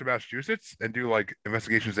ever come up to Massachusetts and do like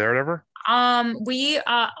investigations there or whatever?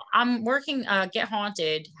 I'm working, Get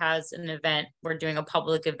Haunted has an event. We're doing a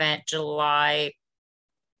public event July,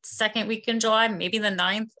 second week in July, maybe the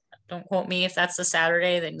 9th. Don't quote me if that's the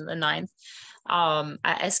Saturday, then the 9th,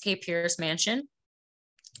 at SK Pierce Mansion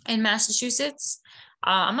in Massachusetts.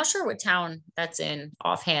 I'm not sure what town that's in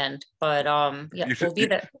offhand, but yeah, we'll be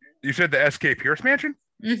there. You said the SK Pierce Mansion?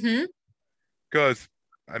 Mm-hmm. Because,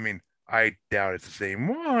 I mean, I doubt it's the same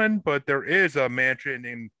one, but there is a mansion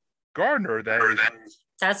in Gardner that is.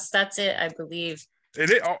 That's it, I believe.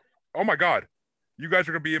 It is. Oh my God. You guys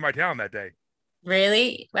are going to be in my town that day.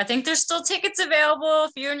 Really? I think there's still tickets available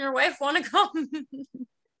if you and your wife want to come.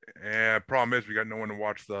 Yeah, problem is we got no one to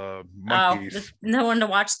watch the monkeys. No one to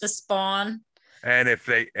watch the spawn. And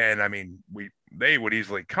they would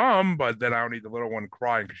easily come, but then I don't need the little one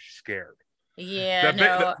crying because she's scared. Yeah,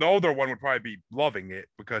 the older one would probably be loving it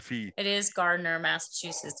because it is Gardner,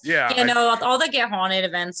 Massachusetts. Yeah, all the Get Haunted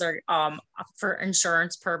events are for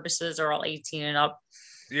insurance purposes are all 18 and up.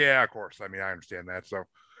 Yeah, of course. I mean, I understand that. So,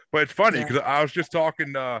 but it's funny because I was just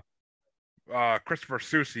talking to Christopher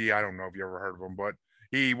Susi. I don't know if you ever heard of him, but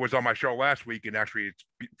he was on my show last week, and actually, it's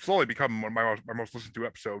slowly becoming one of my most listened to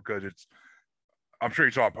episode because I'm sure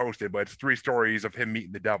you saw it posted, but it's 3 stories of him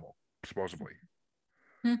meeting the devil, supposedly.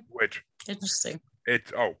 Which interesting.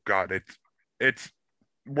 It's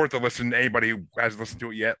worth a listen. Anybody who hasn't listened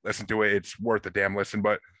to it yet, listen to it. It's worth a damn listen.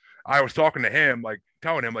 But I was talking to him, like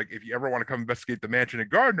telling him, like, if you ever want to come investigate the mansion in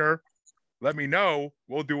Gardner, let me know.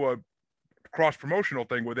 We'll do a cross promotional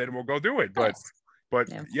thing with it, and we'll go do it. But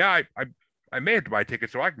yeah, I may have to buy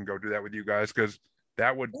tickets so I can go do that with you guys because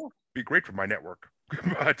that would be great for my network.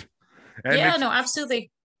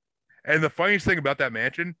 Absolutely. And the funniest thing about that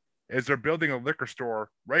mansion is they're building a liquor store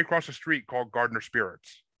right across the street called Gardner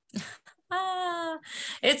Spirits.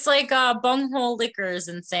 It's like Bunghole Liquors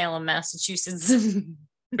in Salem, Massachusetts.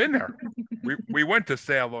 Been there. We went to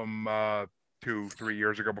Salem 2-3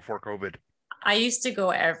 years ago before COVID. I used to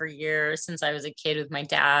go every year since I was a kid with my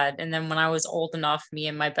dad. And then when I was old enough, me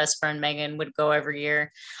and my best friend Megan would go every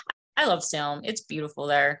year. I love Salem. It's beautiful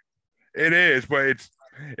there. It is, but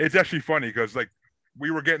it's actually funny because like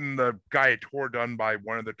we were getting the guy a tour done by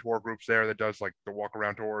one of the tour groups there that does like the walk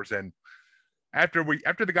around tours. And after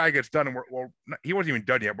the guy gets done, and he wasn't even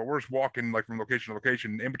done yet, but we're just walking like from location to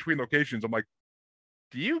location. In between locations, I'm like,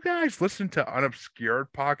 do you guys listen to Unobscured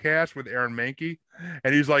podcast with Aaron Mankey?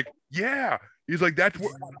 And he's like, yeah, He's like, that's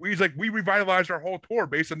what he's like. We revitalized our whole tour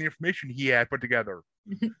based on the information he had put together.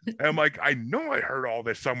 And I'm like, I know I heard all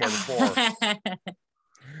this somewhere before.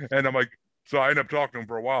 And I'm like, so I ended up talking to him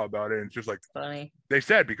for a while about it. And it's just like, funny. They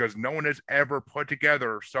said because no one has ever put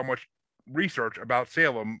together so much research about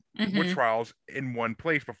Salem witch trials in one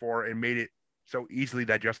place before and made it so easily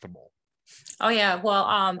digestible. Oh yeah. Well,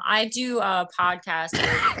 I do a podcast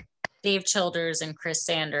with Dave Childers and Chris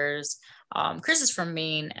Sanders. Chris is from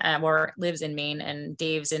Maine, or lives in Maine, and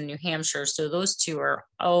Dave's in New Hampshire. So those two are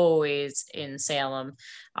always in Salem.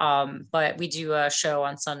 But we do a show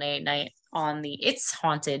on Sunday night on the It's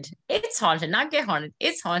Haunted, not Get Haunted,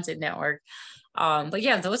 It's Haunted network. But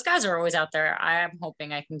yeah, those guys are always out there. I am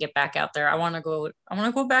hoping I can get back out there. I want to go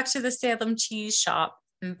back to the Salem cheese shop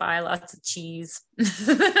and buy lots of cheese.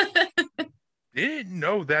 Didn't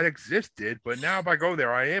know that existed, but now if I go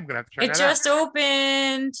there, I am gonna have to check It just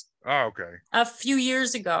opened Oh, okay. a few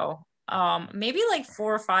years ago. Maybe like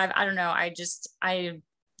 4 or 5. I don't know. I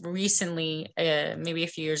recently, maybe a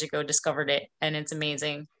few years ago, discovered it, and it's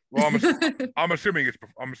amazing. Well, I'm assuming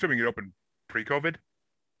it opened pre-COVID.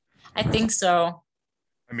 I think so.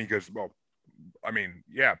 I mean,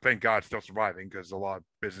 yeah, thank God it's still surviving because a lot of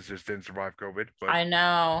businesses didn't survive COVID. But I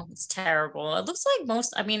know it's terrible. It looks like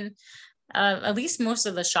at least most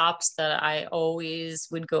of the shops that I always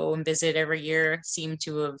would go and visit every year seem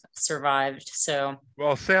to have survived. So,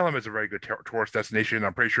 well, Salem is a very good tourist destination.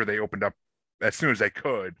 I'm pretty sure they opened up as soon as they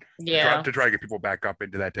could to try to get people back up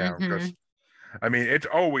into that town because, I mean, it's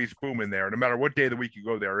always booming there. No matter what day of the week you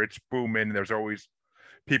go there, it's booming. There's always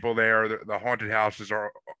people there. The haunted houses are,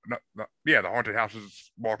 the haunted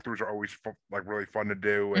houses walkthroughs are always like really fun to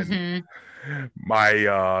do. And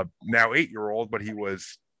my now 8-year-old, but he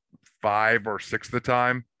was 5 or 6 at the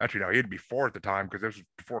time. Actually, no, he'd be 4 at the time because this was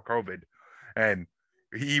before COVID. And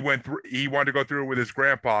he wanted to go through with his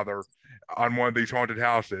grandfather on one of these haunted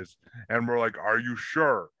houses. And we're like, are you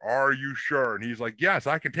sure? Are you sure? And he's like, yes,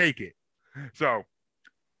 I can take it. So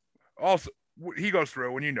also he goes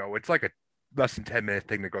through and it's like a less than 10-minute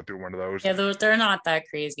thing to go through one of those. Yeah, they're not that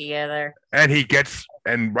crazy either. And he gets,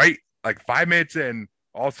 and right like 5 minutes in,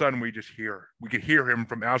 all of a sudden we could hear him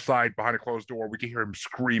from outside behind a closed door. We could hear him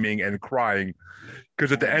screaming and crying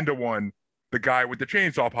because at the end of one, the guy with the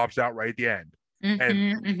chainsaw pops out right at the end.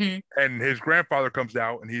 And his grandfather comes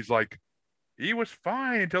out and he's like, he was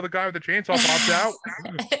fine until the guy with the chainsaw popped out.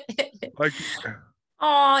 Like,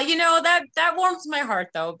 oh, that warms my heart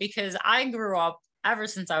though, because I grew up ever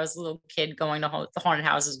since I was a little kid going to the haunted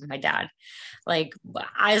houses with my dad. Like,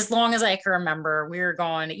 as long as I can remember, we were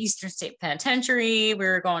going to Eastern State Penitentiary, we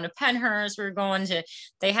were going to Penhurst,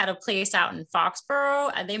 they had a place out in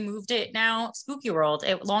Foxborough, and they moved it now, Spooky World.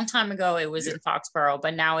 A long time ago, it was in Foxborough,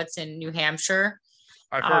 but now it's in New Hampshire.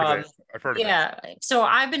 I've heard of it. Yeah. So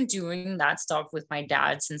I've been doing that stuff with my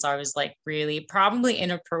dad since I was like probably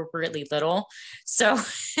inappropriately little. So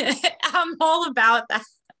I'm all about that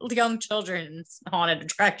young children's haunted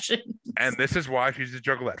attraction. And this is why she's a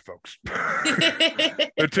juggalette, folks.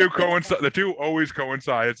 The two always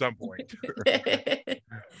coincide at some point.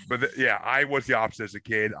 But I was the opposite as a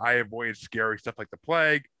kid. I avoided scary stuff like the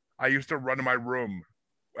plague. I used to run to my room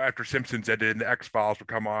after Simpsons ended and the X-Files would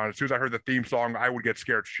come on. As soon as I heard the theme song, I would get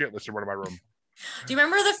scared shitless and run to my room. Do you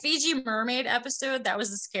remember the Fiji mermaid episode? That was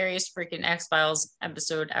the scariest freaking X-Files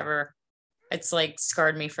episode ever. It's like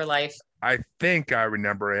scarred me for life. I think I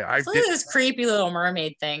remember it. It's like this creepy little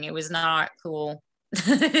mermaid thing. It was not cool.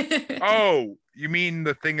 Oh, you mean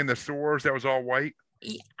the thing in the sewers that was all white?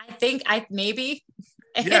 I think maybe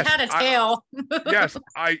it had a tail. Yes,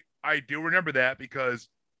 I do remember that because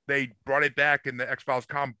they brought it back in the X-Files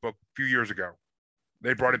comic book a few years ago.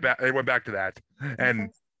 They brought it back. They went back to that, and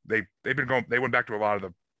they went back to a lot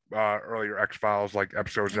of the earlier X-Files like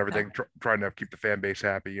episodes and everything, trying to keep the fan base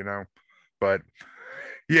happy, But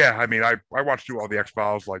yeah, I mean, I watched through all the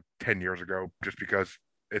X-Files like 10 years ago just because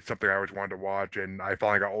it's something I always wanted to watch, and I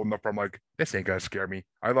finally got old enough where I'm like, this ain't gonna scare me.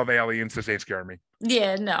 I love aliens. This ain't scaring me.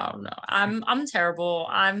 Yeah, no. I'm terrible.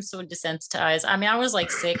 I'm so desensitized. I mean, I was like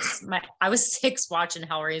 6. I was 6 watching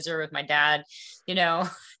Hellraiser with my dad. He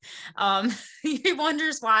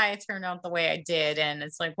wonders why I turned out the way I did, and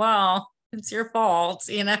it's like, well, it's your fault,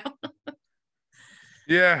 Yeah,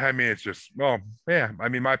 I mean, it's just, I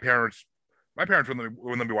mean, my parents wouldn't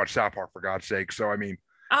let me watch South Park, for God's sake. So I mean.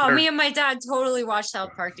 Oh, me and my dad totally watched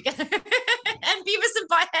South Park together. And Beavis and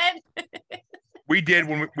Butthead. We did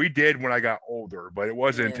when I got older, but it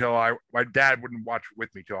wasn't until my dad wouldn't watch with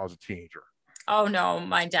me till I was a teenager. Oh no,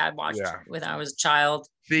 my dad watched when I was a child.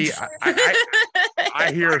 See,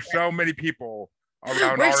 I hear so many people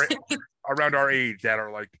around our age that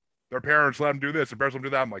are like their parents let them do this, their parents let them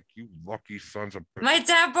do that. I'm like, you lucky sons of. My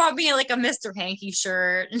dad bought me like a Mr. Hanky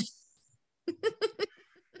shirt.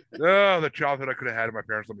 Oh, the childhood I could have had if my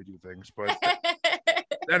parents let me do things. But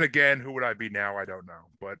then again, who would I be now? I don't know.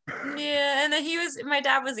 But yeah, and then my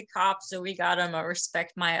dad was a cop, so we got him a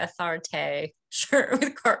Respect My Authority shirt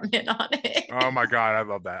with Cartman on it. oh my God, I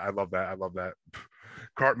love that. I love that. I love that.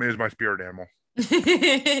 Cartman is my spirit animal.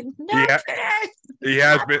 No, he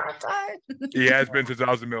has been he has been since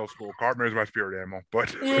I was in middle school. Cartman is my spirit animal,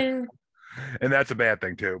 but yeah. and that's a bad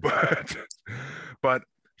thing too. But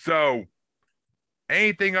so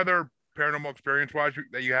anything other paranormal experience wise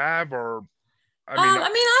that you have, or I mean,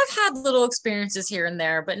 I've had little experiences here and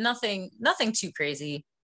there, but nothing too crazy.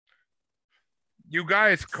 You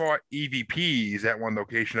guys caught EVPs at one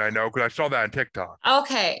location, I know, because I saw that on TikTok.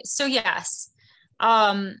 Okay, so yes,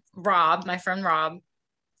 Rob, my friend Rob,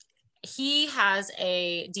 he has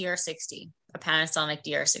a DR60, a Panasonic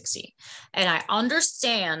DR60, and I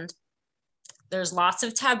understand there's lots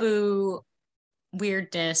of taboo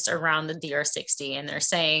weirdness around the DR60, and they're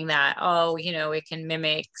saying that, oh, it can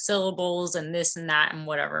mimic syllables and this and that and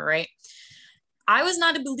whatever, right? I was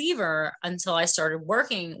not a believer until I started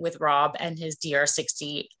working with Rob and his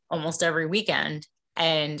DR60 almost every weekend.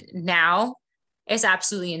 And now it's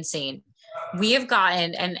absolutely insane. We have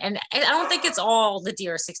gotten, and I don't think it's all the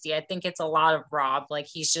DR60. I think it's a lot of Rob. Like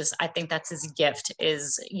I think that's his gift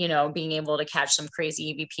is, being able to catch some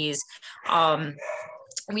crazy EVPs.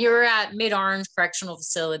 We were at Mid-Orange Correctional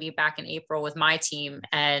Facility back in April with my team,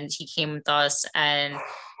 and he came with us, and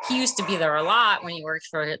he used to be there a lot when he worked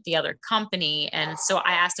for the other company. And so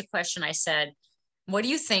I asked a question. I said, what do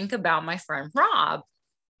you think about my friend Rob?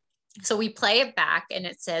 So we play it back, and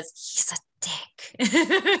it says, he's a dick.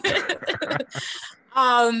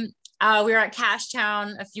 We were at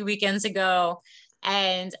Cashtown a few weekends ago,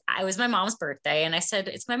 and it was my mom's birthday. And I said,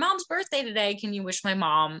 it's my mom's birthday today. Can you wish my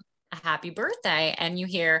mom a happy birthday? And you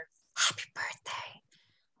hear happy birthday.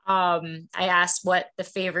 I asked what the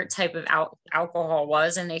favorite type of alcohol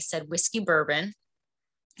was, and they said whiskey bourbon.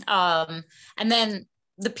 And then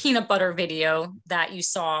the peanut butter video that you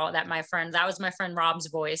saw, that was my friend Rob's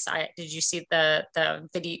voice. Did you see the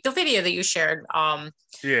video that you shared?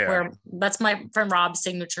 Yeah, where that's my friend Rob's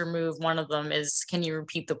signature move. One of them is, can you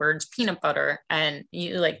repeat the words peanut butter? And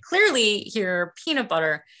you like clearly hear peanut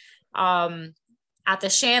butter. At the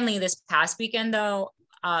Shanley this past weekend, though,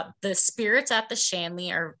 the spirits at the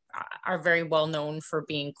Shanley are very well known for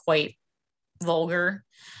being quite vulgar.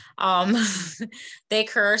 They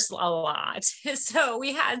curse a lot. So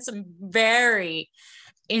we had some very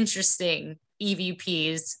interesting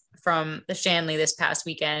EVPs from the Shanley this past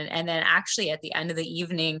weekend. And then actually at the end of the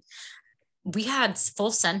evening, we had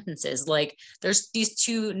full sentences. Like there's these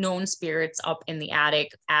two known spirits up in the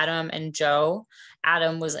attic, Adam and Joe.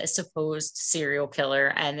 Adam was a supposed serial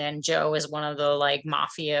killer, and then Joe is one of the like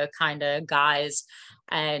mafia kind of guys.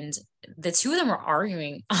 And the two of them were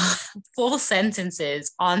arguing full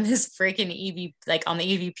sentences on this freaking EV, like on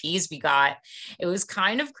the EVPs we got. It was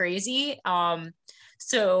kind of crazy.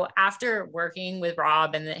 So after working with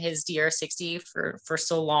Rob and his DR60 for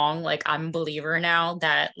so long, like I'm a believer now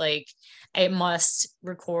that like it must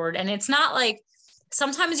record. And it's not like,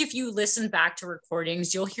 sometimes if you listen back to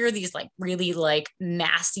recordings, you'll hear these like really like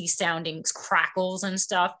nasty sounding crackles and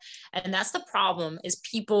stuff. And that's the problem, is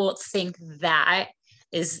people think that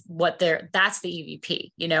is that's the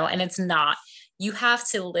EVP, and it's not. You have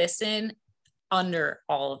to listen under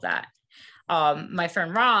all of that. My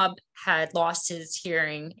friend Rob had lost his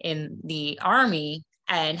hearing in the Army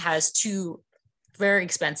and has two very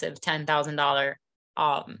expensive $10,000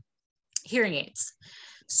 hearing aids.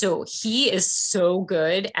 So he is so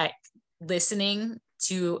good at listening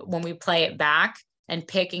to when we play it back and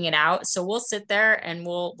picking it out. So we'll sit there and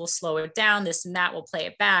we'll slow it down, this and that, we'll play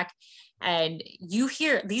it back. And you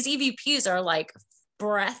hear these EVPs are like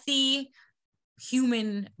breathy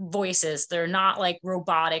human voices. They're not like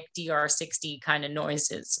robotic DR60 kind of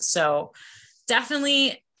noises. So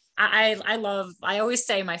definitely I always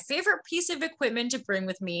say my favorite piece of equipment to bring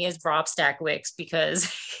with me is Rob Stackwicks,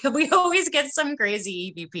 because we always get some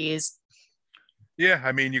crazy EVPs. Yeah,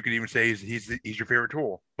 I mean, you could even say he's your favorite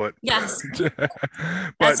tool, but yes, but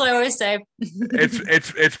that's what I always say.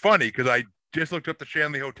 it's funny because I just looked up the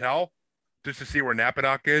Shanley Hotel just to see where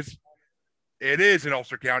Napadoc is. It is in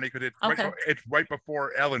Ulster County because it's right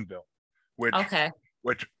before Ellenville, which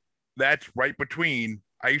that's right between.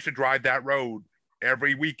 I used to drive that road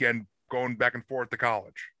every weekend going back and forth to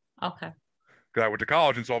college. Okay. Because I went to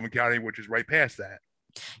college in Sullivan County, which is right past that.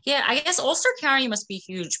 Yeah, I guess Ulster County must be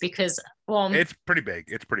huge because, well, It's pretty big.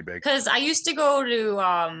 It's pretty big. because I used to go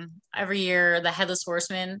to every year the Headless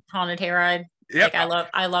Horseman haunted hayride. Yep. Like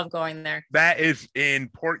I love going there. That is in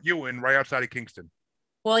Port Ewan, right outside of Kingston.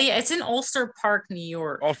 Well, yeah, it's in Ulster Park, New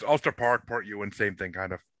York. Ulster Park, Port Ewan, same thing,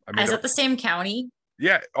 kind of. I mean, Is it the same county?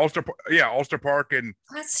 yeah, Ulster Park, and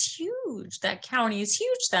That's huge. That county is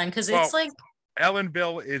huge then, because well, it's like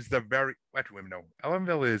Ellenville is the very. Wait, no,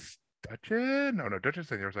 Ellenville is Dutchess. No,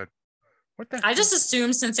 Dutchess on the other side. What the? I just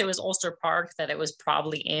assumed since it was Ulster Park that it was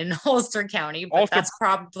probably in Ulster County, but that's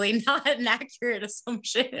probably not an accurate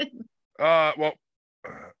assumption. Well,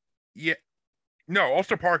 yeah, no,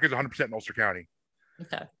 Ulster Park is 100% in Ulster County.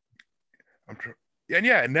 Okay.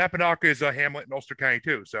 And Napanoka is a hamlet in Ulster County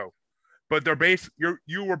too. So, but they're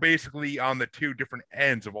you were basically on the two different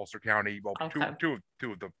ends of Ulster County. Well, okay. two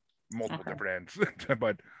of the multiple different ends.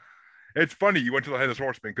 But it's funny you went to the Headless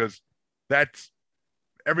Horseman because that's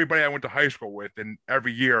everybody I went to high school with, and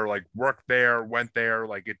every year like worked there, went there.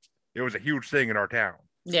 Like it was a huge thing in our town.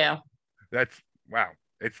 Yeah. That's wow.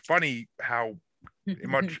 It's funny how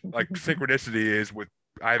much like synchronicity is with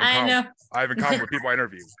I have in common with people I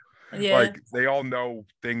interview. Yeah. Like they all know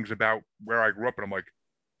things about where I grew up, and I'm like,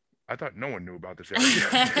 I thought no one knew about this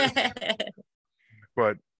area.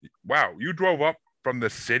 But wow, you drove up from the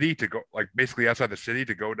city to go, like basically outside the city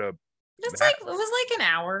to go to. It was like an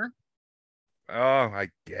hour. Oh, I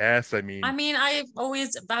guess. I mean, I've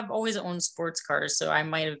always owned sports cars, so I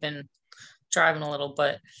might have been driving a little,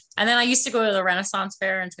 but and then I used to go to the Renaissance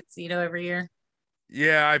Fair in Tuxedo every year.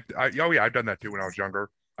 Yeah, I've done that too when I was younger.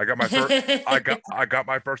 I got my first. I got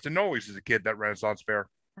my first Anolis as a kid. That Renaissance Fair.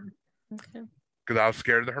 Okay. Because I was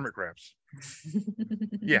scared of the hermit crabs.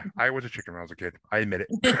 Yeah, I was a chicken when I was a kid. I admit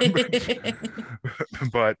it.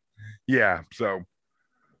 But yeah, so,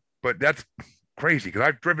 but that's crazy because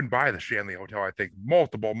I've driven by the Shanley Hotel, I think,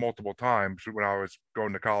 multiple times when I was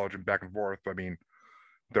going to college and back and forth. I mean,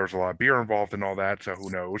 there's a lot of beer involved and all that, so who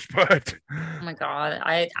knows? But oh my God,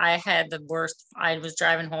 I had the worst. I was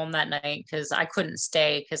driving home that night because I couldn't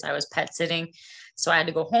stay because I was pet sitting. So I had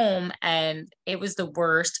to go home and it was the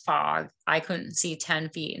worst fog. I couldn't see 10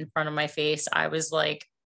 feet in front of my face. I was like,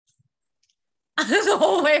 the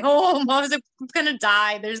whole way home, I was like, I'm gonna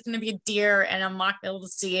die. There's gonna be a deer and I'm not able to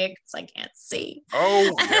see it because I can't see.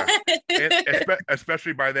 Oh yeah.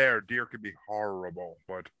 Especially by there, deer can be horrible.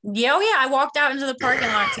 But yeah, I walked out into the parking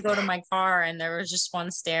lot to go to my car and there was just one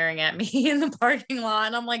staring at me in the parking lot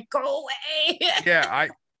and I'm like, go away. Yeah,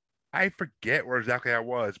 I forget where exactly I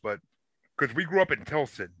was, but because we grew up in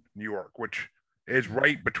Tilson, New York, which is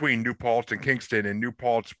right between New Paltz and Kingston, and New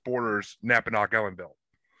Paltz borders Napanoch, Ellenville.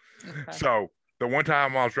 Okay. So the one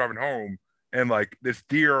time I was driving home and like this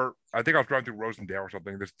deer, I think I was driving through Rosendale or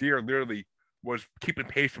something. This deer literally was keeping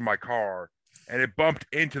pace with my car and it bumped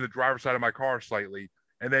into the driver's side of my car slightly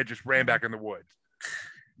and then just ran back in the woods.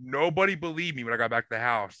 Nobody believed me when I got back to the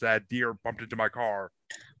house that deer bumped into my car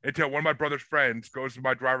until one of my brother's friends goes to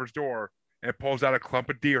my driver's door and pulls out a clump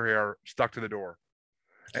of deer hair stuck to the door.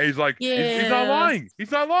 And he's like, he's not lying. He's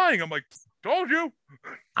not lying. I'm like, told you.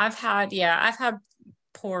 I've had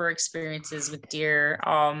poor experiences with deer.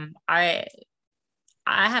 I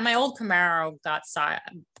had my old Camaro got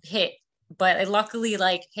hit, but I luckily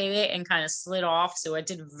like hit it and kind of slid off, so it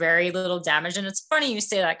did very little damage. And it's funny you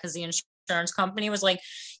say that because the insurance company was like,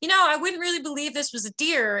 I wouldn't really believe this was a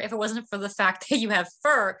deer if it wasn't for the fact that you have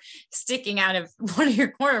fur sticking out of one of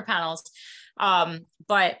your corner panels.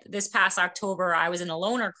 But this past October, I was in a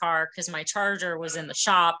loaner car because my Charger was in the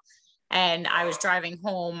shop. And I was driving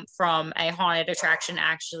home from a haunted attraction,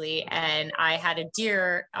 actually, and I had a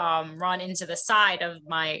deer run into the side of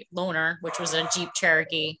my loaner, which was a Jeep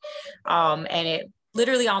Cherokee. And it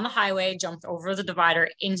literally on the highway jumped over the divider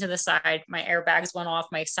into the side. My airbags went off.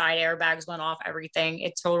 My side airbags went off, everything.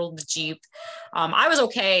 It totaled the Jeep. I was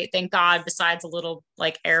okay, thank God, besides a little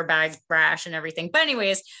like airbag crash and everything. But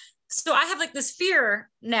anyways, so I have like this fear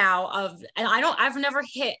now and I've never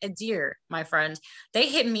hit a deer, my friend. They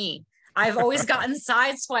hit me. I've always gotten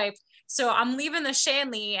sideswiped. So I'm leaving the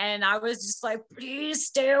Shanley and I was just like, please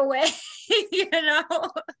stay away,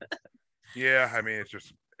 Yeah, I mean,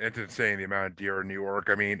 it's insane the amount of deer in New York.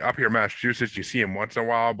 I mean, up here in Massachusetts, you see them once in a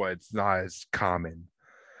while, but it's not as common.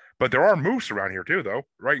 But there are moose around here too, though,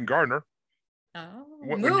 right in Gardner. Oh,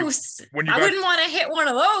 moose. I wouldn't want to hit one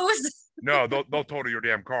of those. No, they'll total your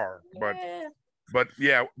damn car. But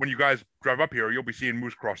yeah, when you guys drive up here, you'll be seeing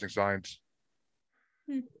moose crossing signs.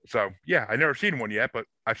 So yeah, I've never seen one yet, but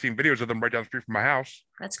I've seen videos of them right down the street from my house.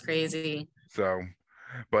 That's crazy. So,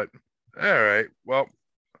 but all right. Well,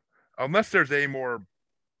 unless there's any more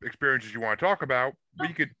experiences you want to talk about,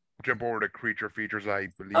 jump over to creature features, I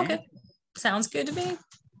believe. Okay. Sounds good to me.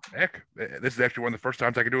 Heck, this is actually one of the first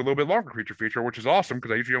times I can do a little bit longer creature feature, which is awesome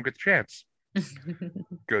because I usually don't get the chance.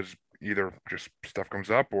 Because either just stuff comes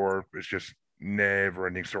up or it's just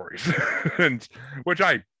never-ending stories, and which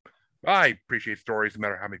I appreciate stories no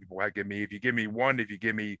matter how many people give me. If you give me one, if you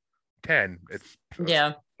give me 10, it's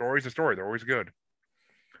story's a story. They're always good.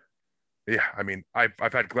 Yeah, I mean, I've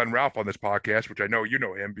had Glenn Ralph on this podcast, which I know you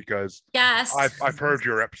know him because yes, I've heard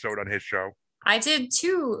your episode on his show. I did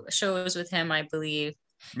 2 shows with him, I believe.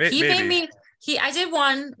 He made me. I did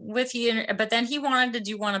one with you, but then he wanted to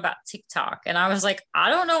do one about TikTok, and I was like,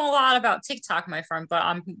 I don't know a lot about TikTok, my friend, but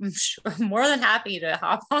I'm more than happy to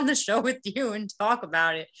hop on the show with you and talk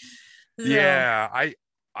about it. So. Yeah,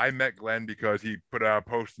 I met Glenn because he put out a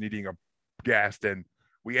post needing a guest, and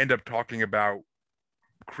we end up talking about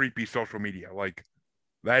creepy social media. Like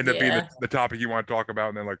that ended up being the topic you want to talk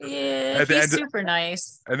about, and then he's super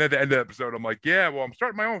nice. And then at the end of the episode, I'm like, yeah, well, I'm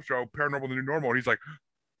starting my own show, Paranormal the New Normal. And he's like,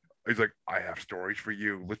 I have stories for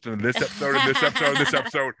you. Listen to this episode, and this episode, and this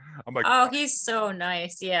episode. I'm like, oh, he's so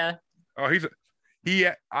nice. Yeah. Oh,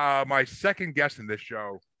 my second guest in this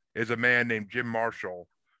show is a man named Jim Marshall,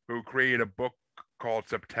 who created a book called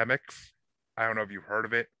Septemics. I don't know if you've heard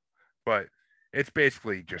of it, but it's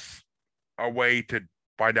basically just a way to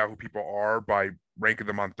find out who people are by ranking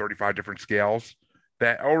them on 35 different scales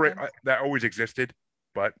that always existed.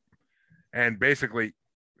 And basically,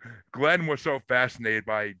 Glenn was so fascinated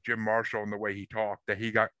by Jim Marshall and the way he talked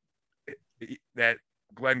that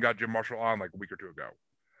Glenn got Jim Marshall on like a week or 2 ago.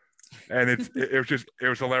 And it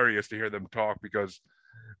was hilarious to hear them talk because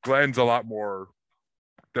Glenn's a lot more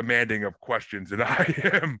demanding of questions than I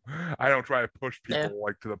am. I don't try to push people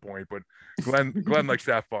like to the point, but Glenn likes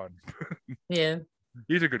to have fun. Yeah.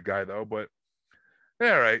 He's a good guy though, but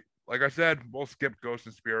all right. Like I said, we'll skip Ghosts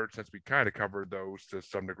and Spirits since we kind of covered those to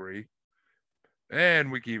some degree.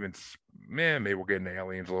 And we can even, maybe we'll get into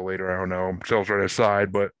aliens a little later. I don't know. I'm still trying to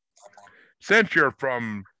decide, but since you're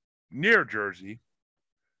from near Jersey,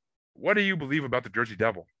 what do you believe about the Jersey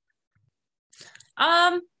Devil?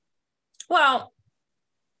 Well,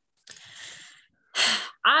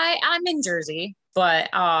 I'm in Jersey, but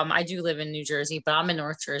I do live in New Jersey, but I'm in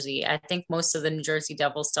North Jersey. I think most of the New Jersey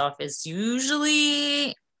Devil stuff is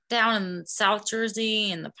usually down in South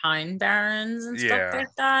Jersey and the Pine Barrens and stuff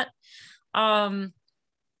like that. I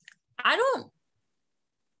don't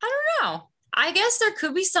know. I guess there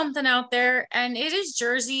could be something out there, and it is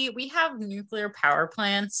Jersey. We have nuclear power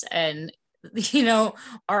plants and,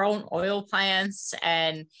 our own oil plants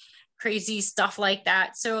and crazy stuff like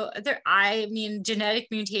that. So genetic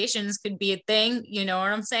mutations could be a thing. You know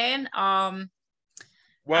what I'm saying? Well,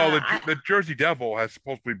 the Jersey Devil has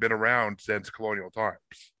supposedly been around since colonial times.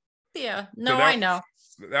 Yeah, no, I know.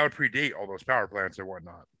 That would predate all those power plants and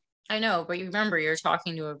whatnot. I know, but you remember you're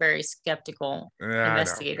talking to a very skeptical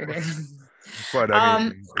investigator here. But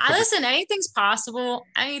listen, anything's possible.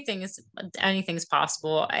 Anything's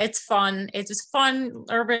possible. It's fun. It's just fun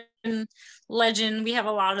urban legend. We have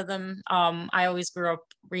a lot of them. I always grew up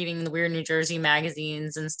reading the Weird New Jersey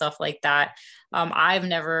magazines and stuff like that. I've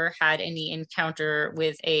never had any encounter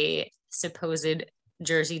with a supposed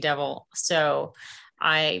Jersey Devil, so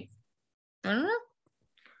I don't know.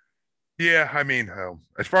 Yeah, I mean,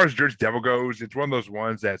 as far as Jersey Devil goes, it's one of those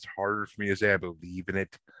ones that's harder for me to say I believe in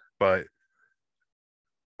it. But,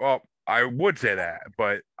 well, I would say that.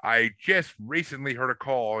 But I just recently heard a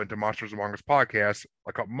call into Monsters Among Us podcast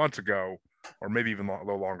a couple months ago, or maybe even a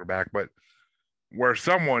little longer back, but where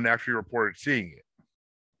someone actually reported seeing it.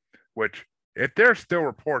 Which, if there's still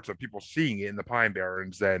reports of people seeing it in the Pine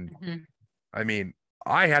Barrens, then, I mean,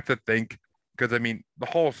 I have to think, because, I mean, the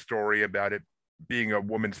whole story about it being a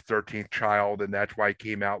woman's 13th child, and that's why it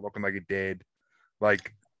came out looking like it did.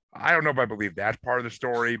 Like, I don't know if I believe that's part of the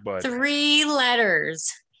story, but 3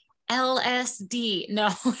 letters, LSD. No.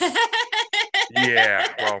 Yeah.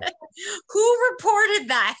 Well, who reported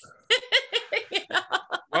that?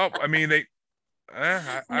 Well, I mean, they.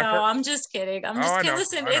 I'm just kidding. I'm just kidding.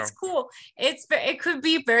 Listen, it's cool. It could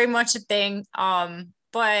be very much a thing. But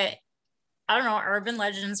I don't know. Urban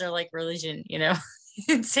legends are like religion,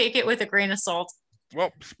 Take it with a grain of salt.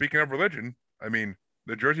 Well, speaking of religion, I mean,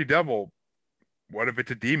 the Jersey Devil, what if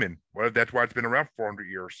it's a demon? What if that's why it's been around for 400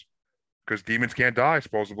 years? Because demons can't die,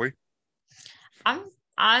 supposedly.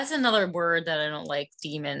 That's another word that I don't like,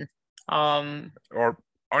 demon. Or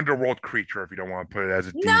underworld creature, if you don't want to put it as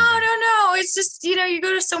a demon. No. It's just, you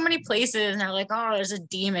go to so many places and they're like, oh, there's a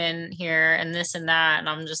demon here and this and that. And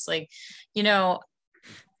I'm just like, I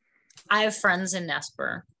have friends in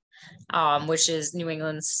Nesper. Which is New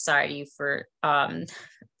England Society for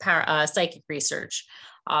Psychic Research.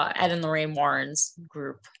 Ed and Lorraine Warren's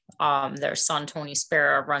group. Their son Tony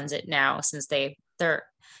Spera runs it now, since their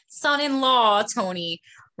son-in-law Tony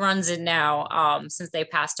runs it now, since they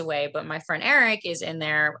passed away. But my friend Eric is in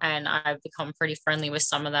there, and I've become pretty friendly with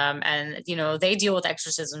some of them. And they deal with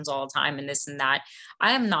exorcisms all the time and this and that.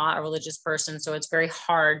 I am not a religious person, so it's very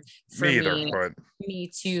hard for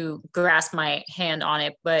me to grasp my hand on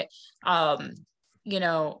it. But so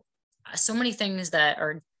many things that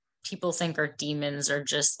are people think are demons are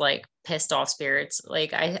just like pissed off spirits.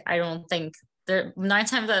 Like I don't think there 9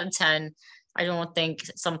 times out of 10, I don't think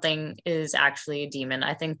something is actually a demon.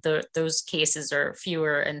 I think those cases are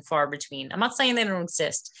fewer and far between. I'm not saying they don't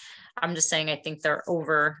exist. I'm just saying I think they're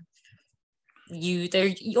overused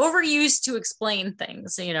to explain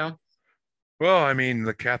things, Well, I mean,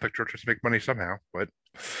 the Catholic Church has to make money somehow, but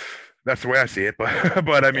that's the way I see it.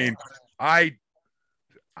 But I mean, I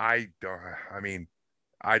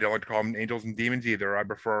don't like to call them angels and demons either. I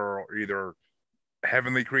prefer either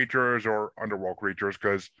heavenly creatures or underworld creatures,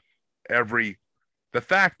 because the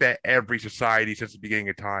fact that every society since the beginning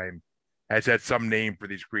of time has had some name for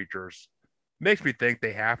these creatures makes me think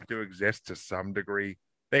they have to exist to some degree.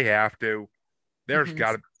 They have to. There's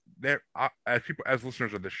got to as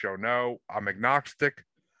listeners of this show know, I'm agnostic,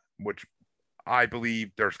 which I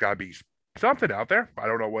believe there's got to be something out there. I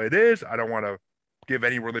don't know what it is. I don't want to give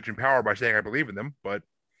any religion power by saying I believe in them, but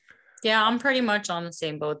yeah, I'm pretty much on the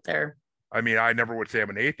same boat there. I mean, I never would say I'm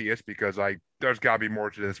an atheist, because there's got to be more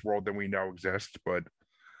to this world than we know exists.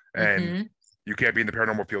 And you can't be in the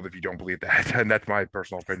paranormal field if you don't believe that, and that's my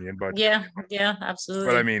personal opinion. But yeah, absolutely.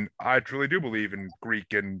 But I mean, I truly do believe in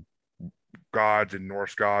Greek and gods and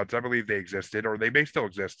Norse gods. I believe they existed, or they may still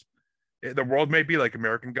exist. The world may be like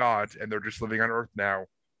American gods, and they're just living on Earth now,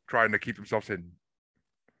 trying to keep themselves hidden.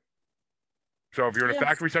 So if you're in a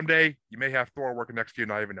factory someday, you may have Thor working next to you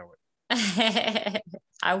and not even know it.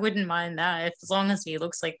 I wouldn't mind that, as long as he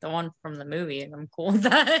looks like the one from the movie, and I'm cool with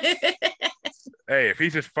that. Hey, if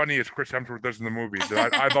he's as funny as Chris Hemsworth does in the movies,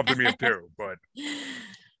 then I'd love to meet him too. But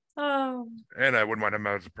and I wouldn't mind him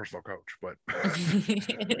as a personal coach. But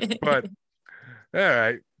all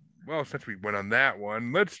right. Well, since we went on that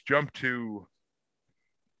one, let's jump to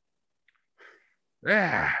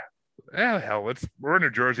hell. We're in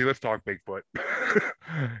New Jersey. Let's talk Bigfoot.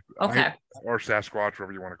 Okay. Or Sasquatch,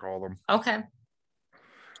 whatever you want to call them. Okay.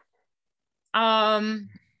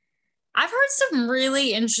 I've heard some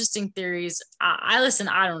really interesting theories. I listen,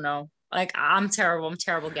 I don't know. Like, I'm terrible. I'm a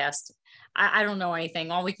terrible guest. I don't know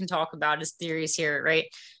anything. All we can talk about is theories here, right?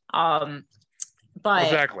 But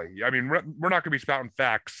exactly. I mean, we're not going to be spouting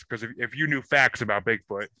facts, because if you knew facts about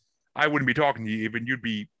Bigfoot, I wouldn't be talking to you. Even you'd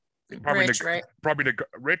be probably rich, right? Probably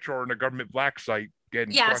rich or in a government black site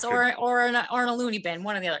getting questioned. or in a loony bin,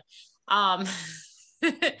 one or the other.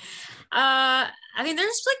 I mean,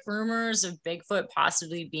 there's like rumors of Bigfoot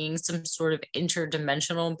possibly being some sort of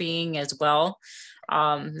interdimensional being as well.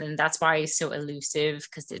 And that's why he's so elusive,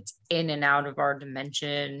 because it's in and out of our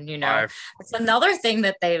dimension. It's another thing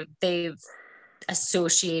that they've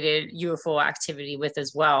associated UFO activity with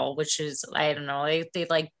as well, which is, I don't know, they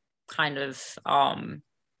like kind of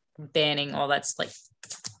banning all that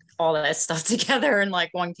stuff together in like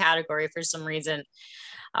one category for some reason.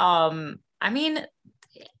 I mean,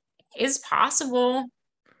 it's possible.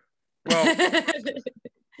 Well,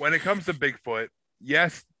 when it comes to Bigfoot,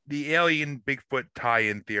 yes, the alien Bigfoot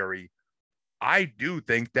tie-in theory, I do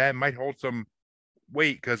think that might hold some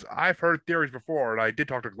weight, because I've heard theories before, and I did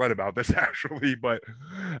talk to Glenn about this actually, but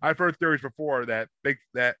I've heard theories before that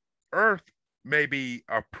Earth may be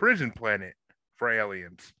a prison planet for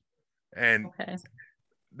aliens, and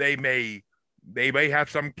they may have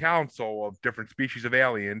some council of different species of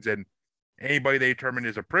aliens, and anybody they determine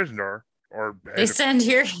is a prisoner, or they send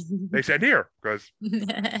here because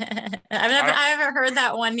I haven't heard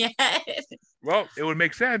that one yet. Well, it would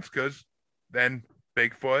make sense, because then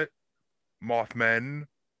Bigfoot, Mothman,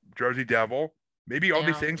 Jersey Devil, maybe all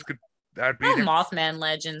these things could that be. Mothman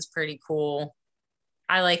legend's pretty cool.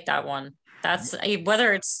 I like that one. That's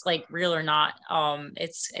whether it's like real or not.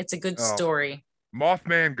 It's a good story.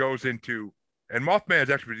 Mothman goes into, and Mothman has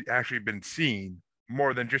actually been seen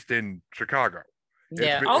more than just in Chicago.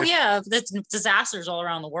 Yeah. That's disasters all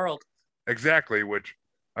around the world. Exactly. Which,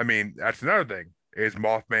 I mean, that's another thing. Is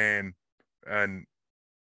Mothman an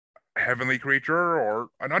heavenly creature or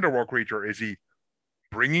an underworld creature? Is he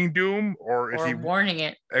bringing doom, or is he warning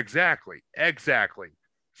it? Exactly.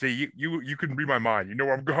 See, you can read my mind. You know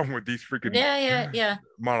where I'm going with these freaking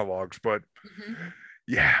monologues. But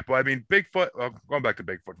but I mean, Bigfoot. Going back to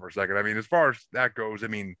Bigfoot for a second. I mean, as far as that goes, I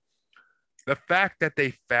mean, the fact that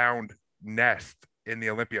they found nest in the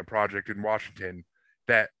Olympia project in Washington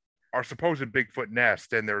that are supposed Bigfoot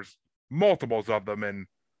nest, and there's multiples of them. And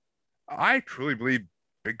I truly believe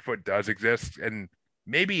Bigfoot does exist, and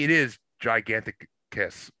maybe it is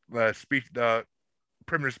Giganticus, the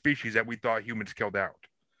primitive species that we thought humans killed out.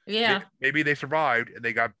 Yeah. Maybe they survived and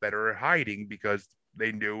they got better at hiding because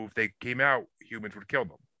they knew if they came out, humans would kill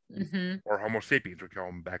them, or Homo sapiens would kill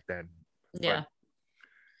them back then. Yeah.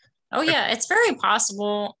 Oh yeah, it's very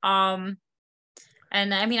possible.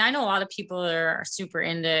 And I mean, I know a lot of people that are super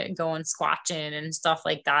into going squatching and stuff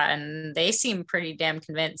like that, and they seem pretty damn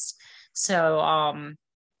convinced. So,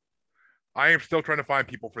 I am still trying to find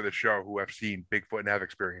people for the show who have seen Bigfoot and have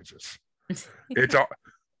experiences. It's all,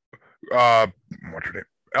 what's her name?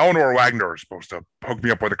 Eleanor Wagner is supposed to hook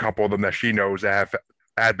me up with a couple of them that she knows that have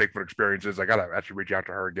had Bigfoot experiences. I gotta actually reach out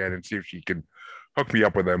to her again and see if she can hook me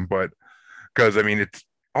up with them. But because I mean, it's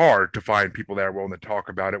hard to find people that are willing to talk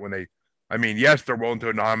about it when they. I mean, yes, they're willing to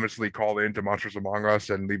anonymously call into Monsters Among Us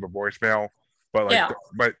and leave a voicemail, but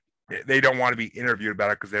but they don't want to be interviewed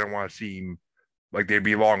about it because they don't want to seem like they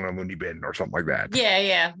belong in a loony bin or something like that.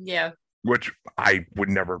 Yeah. Which I would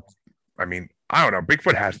never. I mean, I don't know.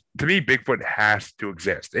 Bigfoot has to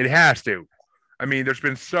exist. It has to. I mean, there's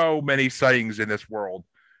been so many sightings in this world,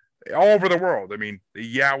 all over the world. I mean,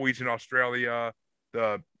 the Yowies in Australia,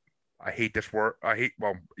 I hate this word.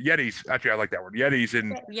 Yetis. Actually, I like that word. Yetis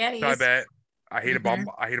in Tibet. I hate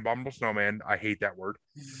abominable snowman. I hate that word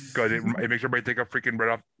because it makes everybody think of freaking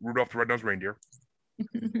Rudolph the Red-Nosed Reindeer.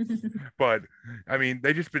 But I mean,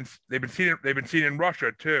 they've been seen in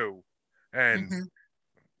Russia too, and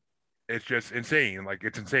it's just insane. Like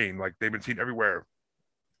it's insane. Like they've been seen everywhere.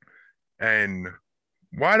 And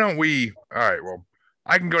why don't we? All right. Well,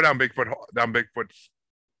 I can go down Bigfoot's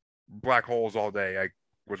black holes all day. I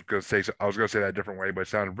was gonna say that a different way, but it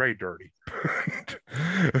sounded very dirty.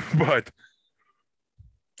 But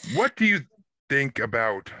what do you think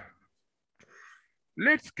about?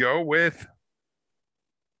 Let's go with.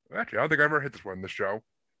 Actually, I don't think I ever hit this one in the show.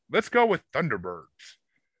 Let's go with Thunderbirds.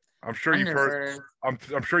 I'm sure you've heard.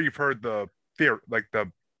 I'm sure you've heard the fear, like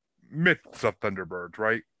the myths of Thunderbirds,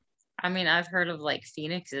 right? I mean, I've heard of like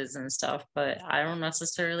phoenixes and stuff, but I don't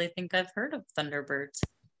necessarily think I've heard of Thunderbirds.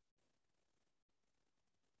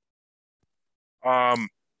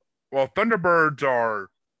 Well, Thunderbirds are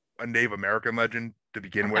a Native American legend to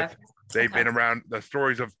begin with. They've been around. The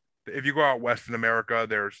stories of if you go out west in America,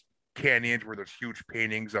 there's canyons where there's huge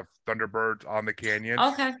paintings of Thunderbirds on the canyons.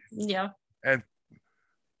 Okay, yeah. And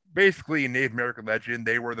basically, in Native American legend,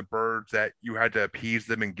 they were the birds that you had to appease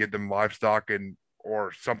them and give them livestock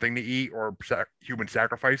or something to eat or human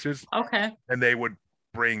sacrifices. Okay. And they would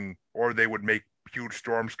make huge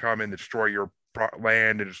storms come and destroy your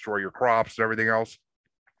land and destroy your crops and everything else.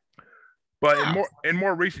 But in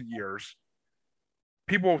more recent years,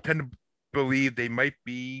 people tend to believe they might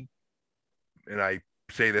be, and I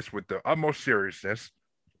say this with the utmost seriousness,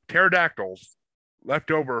 pterodactyls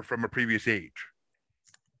left over from a previous age.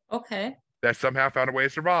 Okay. That somehow found a way to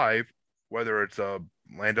survive, whether it's a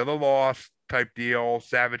Land of the Lost type deal,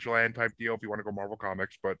 Savage Land type deal, if you want to go Marvel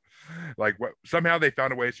Comics, but somehow they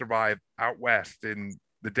found a way to survive out west in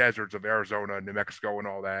the deserts of Arizona, New Mexico, and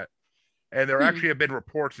all that. And there actually have been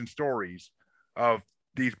reports and stories of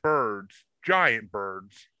these birds, giant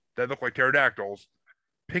birds that look like pterodactyls,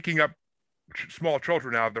 picking up small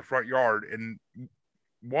children out of their front yard. And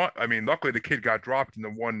luckily the kid got dropped in the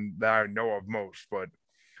one that I know of most, but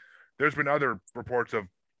there's been other reports of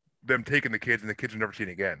them taking the kids and the kids are never seen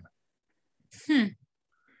again.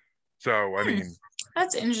 So, I mean,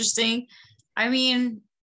 that's interesting. I mean,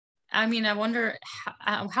 I wonder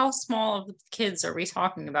how small of the kids are we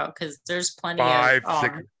talking about? Because there's plenty of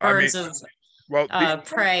birds of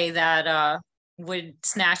prey that would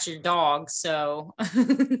snatch your dog. So,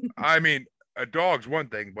 I mean, a dog's one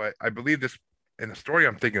thing, but I believe this in the story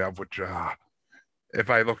I'm thinking of, which if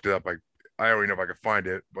I looked it up, I already know if I could find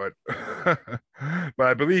it, but but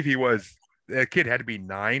I believe the kid had to be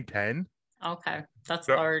 9, 10. Okay, that's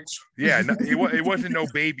large. Yeah, it wasn't no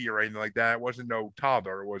baby or anything like that. It wasn't no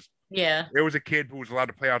toddler. It was a kid who was allowed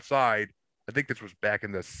to play outside. I think this was back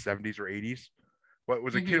in the 70s or 80s, but it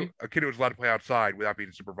was a kid who was allowed to play outside without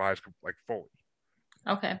being supervised like fully.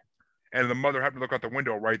 Okay. And the mother happened to look out the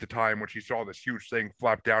window right at the time when she saw this huge thing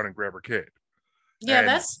flap down and grab her kid. Yeah,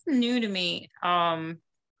 that's new to me.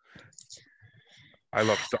 I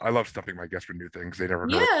love stumping my guests for new things they never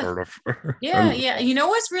heard of. yeah. You know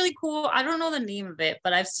what's really cool? I don't know the name of it,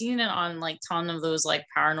 but I've seen it on like ton of those like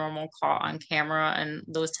paranormal caught on camera and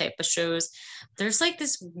those type of shows. There's like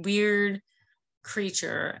this weird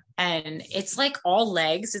creature and it's like all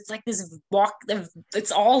legs. It's like this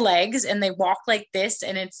it's all legs and they walk like this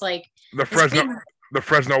and it's like the Fresno The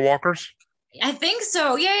Fresno Walkers. I think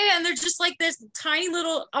so. Yeah, and they're just like this tiny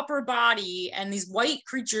little upper body and these white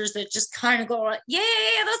creatures that just kind of go, yeah,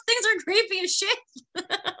 those things are creepy as shit.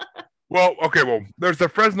 Well, okay, well, there's the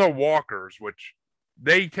Fresno Walkers, which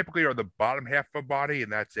they typically are the bottom half of a body,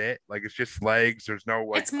 and that's it. Like it's just legs. There's no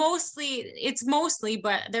like. It's mostly,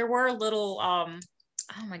 but there were little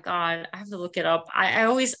oh my god, I have to look it up.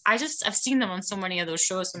 I've seen them on so many of those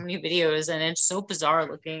shows, so many videos, and it's so bizarre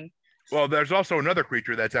looking. Well, there's also another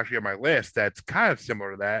creature that's actually on my list that's kind of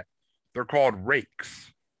similar to that. They're called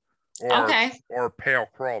rakes, Okay. or pale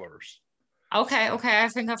crawlers. Okay. I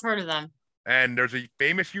think I've heard of them. And there's a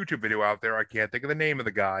famous YouTube video out there. I can't think of the name of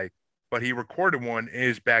the guy, but he recorded one in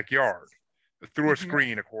his backyard through a Mhm.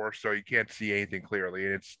 screen, of course, so you can't see anything clearly,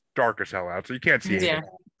 and it's dark as hell out, so you can't see Yeah.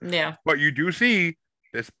 anything. Yeah. But you do see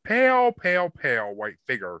this pale, pale, pale white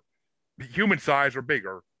figure, human size or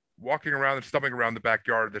bigger, walking around and stumbling around the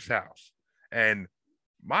backyard of this house. And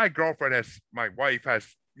my wife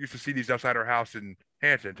has used to see these outside her house in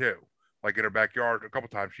Hanson too, like in her backyard. A couple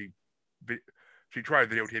times she tried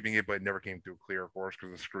videotaping it, but it never came through clear, of course,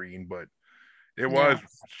 because of the screen. But it was, Yeah.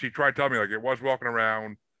 she tried telling me like it was walking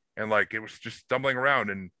around and like it was just stumbling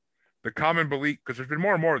around. And the common belief, because there's been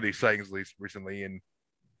more and more of these sightings at least recently, and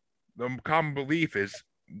the common belief is,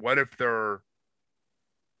 what if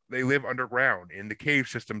they live underground in the cave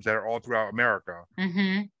systems that are all throughout America,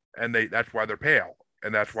 Mm-hmm. and that's why they're pale,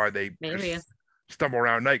 and that's why they Maybe. just stumble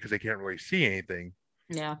around at night because they can't really see anything.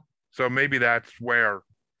 Yeah. So maybe that's where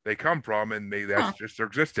they come from, and maybe that's Huh. just their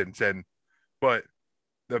existence. And but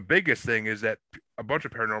the biggest thing is that a bunch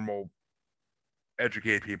of paranormal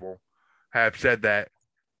educated people have said that,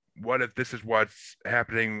 what if this is what's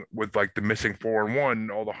happening with like the missing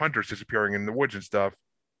 411, all the hunters disappearing in the woods and stuff?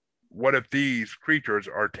 What if these creatures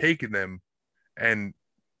are taking them and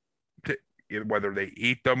t- whether they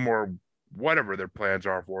eat them or whatever their plans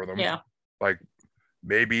are for them? Yeah. Like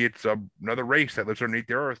maybe it's another race that lives underneath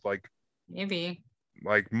the earth, Maybe.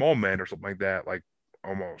 like mole men or something like that, like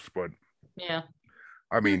almost. But Yeah.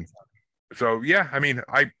 I Hmm. mean, so yeah, I mean,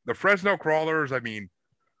 the Fresno crawlers, I mean,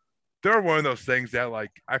 they're one of those things that like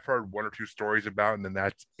I've heard one or two stories about, and then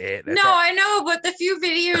that's it. No, That's all. I know, but the few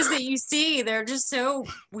videos that you see, they're just so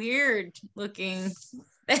weird looking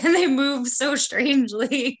and they move so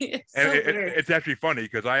strangely. It's And so weird. it's actually funny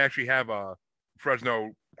because I actually have a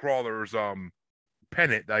Fresno crawlers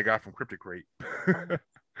pennant that I got from Cryptic Crate.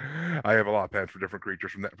 I have a lot of pens for different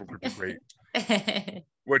creatures from Cryptic Crate,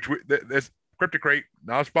 which this Cryptic Crate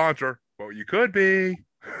not a sponsor, but you could be.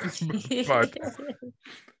 But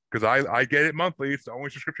because I get it monthly, it's the only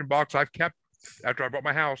subscription box I've kept after I bought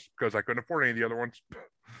my house because I couldn't afford any of the other ones.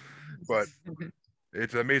 But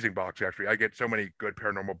it's an amazing box actually. I get so many good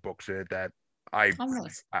paranormal books in it that I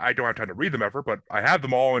Almost. I don't have time to read them ever, but I have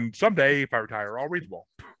them all, and someday if I retire, I'll read them all.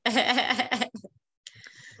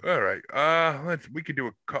 All right. We could do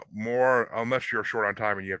a couple more unless you're short on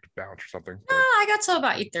time and you have to bounce or something. No, I got till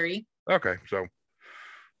about 8:30. Okay, so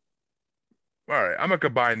all right, I'm gonna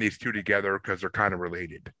combine these two together because they're kind of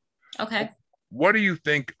related. Okay. What do you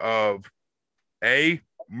think of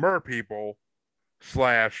mer people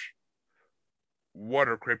slash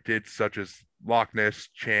water cryptids such as Loch Ness,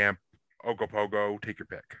 Champ, Ogopogo? Take your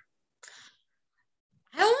pick.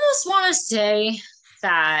 I almost want to say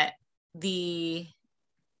that the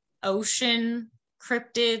ocean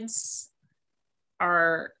cryptids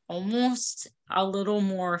are almost a little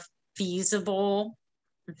more feasible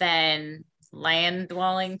than land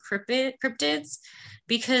dwelling cryptids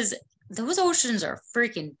because those oceans are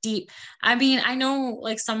freaking deep. I mean, I know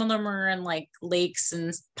like some of them are in like lakes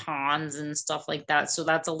and ponds and stuff like that, so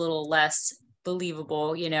that's a little less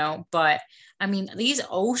believable, but I mean, these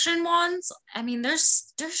ocean ones, I mean,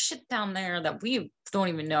 there's shit down there that we don't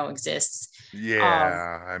even know exists. um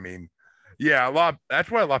Yeah, I mean, yeah, a lot.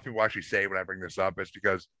 That's what a lot of people actually say when I bring this up is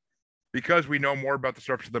because we know more about the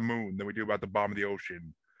surface of the moon than we do about the bottom of the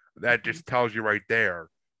ocean. That just tells you right there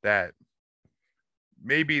that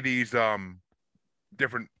maybe these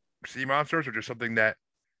different sea monsters are just something that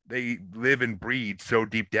they live and breed so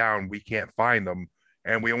deep down we can't find them,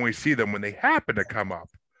 and we only see them when they happen to come up,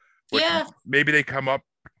 which yeah. maybe they come up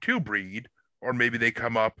to breed, or maybe they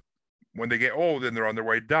come up when they get old and they're on their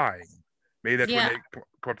way dying. Maybe that's when Yeah. they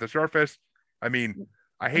come up to the surface. I mean,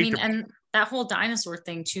 I I hate mean, to. and that whole dinosaur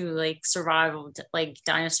thing too, like survival, like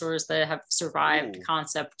dinosaurs that have survived Ooh,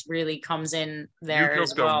 concept really comes in there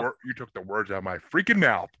as well. you took the words out of my freaking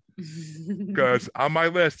mouth, because on my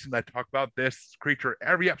list, and I talk about this creature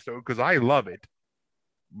every episode because I love it.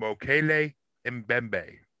 Mokele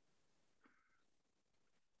Mbembe,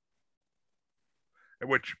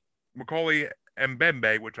 which Macaulay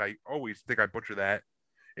Mbembe, which I always think I butcher that,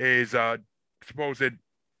 is supposed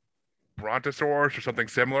brontosaurus or something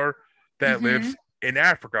similar that Mm-hmm. lives in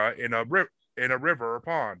Africa in a river or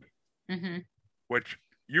pond. Mm-hmm. Which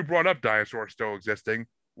you brought up dinosaurs still existing.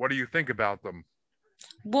 What do you think about them?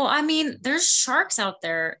 Well, I mean, there's sharks out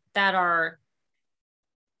there that are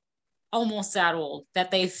almost that old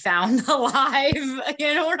that they found alive.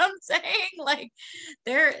 You know what I'm saying? Like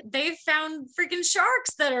they found freaking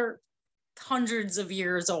sharks that are hundreds of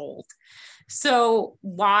years old. So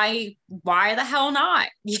why the hell not?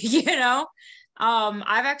 You know?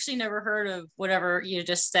 I've actually never heard of whatever you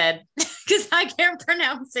just said because I can't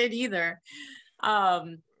pronounce it either.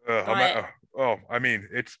 Um, but I mean,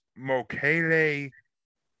 it's Mokele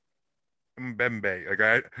Mbembe. Like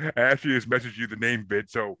I actually just messaged you the name bit,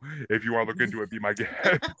 so if you want to look into it, be my guest,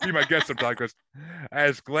 be my guest sometime. Because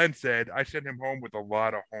as Glenn said, I sent him home with a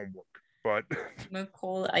lot of homework. But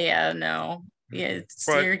Nicole, yeah, no, yeah,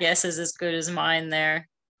 but your guess is as good as mine there.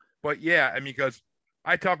 yeah, I mean, because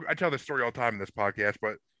I tell this story all the time in this podcast.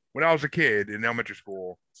 But when I was a kid in elementary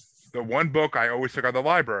school, the one book I always took out of the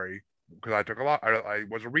library because I took a lot. I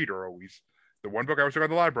was a reader always. The one book I always took out of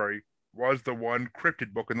the library was the one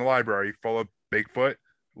cryptid book in the library full of Bigfoot,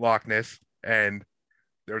 Loch Ness, and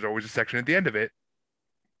there's always a section at the end of it.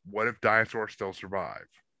 What if dinosaurs still survive?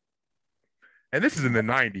 And this is in the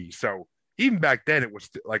 90s, so even back then it was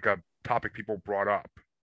like a topic people brought up.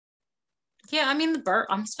 Yeah, I mean the bird,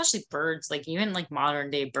 especially birds, like even like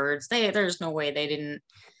modern day birds, there's no way they didn't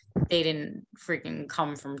freaking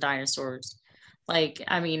come from dinosaurs. Like,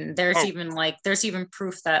 I mean, Oh, there's even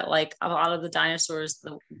proof that like a lot of the dinosaurs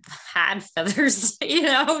had feathers, you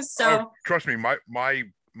know. oh, So trust me, my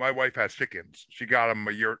wife has chickens. She got them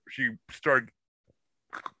a year. She started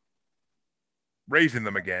raising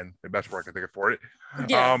them again. The best word I can think of for it.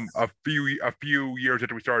 yeah. A few years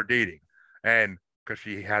after we started dating, and because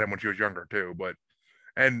she had them when she was younger too. But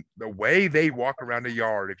and the way they walk around the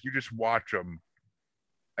yard, if you just watch them,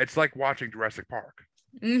 it's like watching Jurassic Park.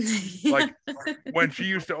 Like when she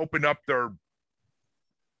used to open up the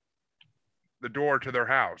door to their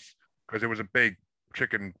house because it was a big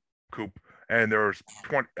chicken coop, and there was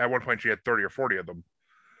 20 at one point she had 30 or 40 of them,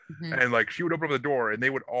 Mhm. and like she would open up the door and they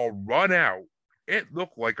would all run out. It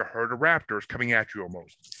looked like a herd of raptors coming at you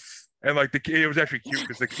almost. And like it was actually cute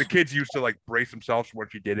because the kids used to like brace themselves when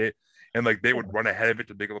she did it, and like they would run ahead of it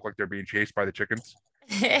to make it look like they're being chased by the chickens.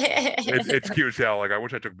 It's cute as hell. Like I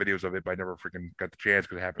wish I took videos of it, but I never freaking got the chance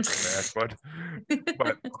because it happened so fast.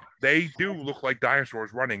 But they do look like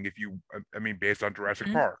dinosaurs running. If you, I mean, based on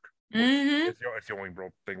Jurassic Park, which Hmm. it's the only real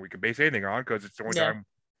thing we can base anything on because it's the only Yeah. time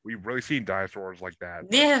we've really seen dinosaurs like that.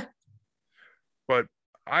 Yeah. But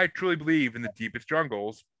I truly believe in the deepest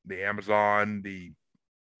jungles, the Amazon, the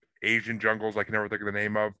Asian jungles. I can never think of the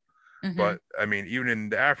name of. Hmm. But I mean, even in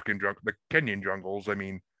the African jungle, the Kenyan jungles, I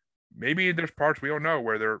mean, maybe there's parts we don't know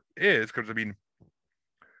where there is because I mean,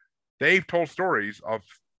 they've told stories of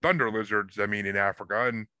thunder lizards. I mean, in Africa,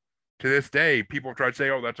 and to this day, people try to say,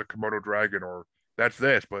 "Oh, that's a Komodo dragon," or "That's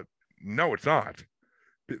this," but no, it's not.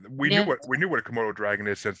 Yeah. We knew what a Komodo dragon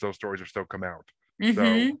is since those stories have still come out. So,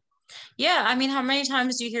 Hmm. Yeah, I mean, how many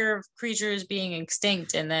times do you hear of creatures being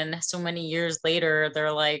extinct and then so many years later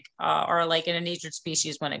they're like, or like an endangered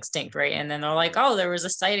species went extinct, right? And then they're like, oh, there was a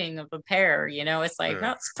sighting of a pair, you know, it's like, uh,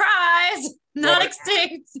 not surprise, well, not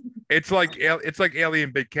extinct. it's like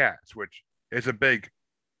Alien Big Cats, which is a big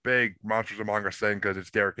Monsters Among Us thing because it's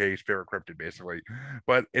Derek Hayes' favorite cryptid, basically.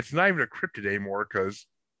 But it's not even a cryptid anymore because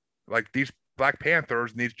like these Black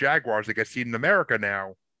Panthers and these jaguars that get seen in America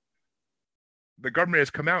now, the government has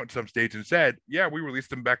come out in some states and said, yeah, we released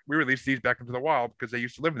them back. We released these back into the wild because they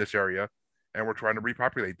used to live in this area, and we're trying to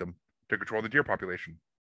repopulate them to control the deer population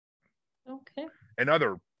Okay. and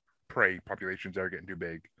other prey populations that are getting too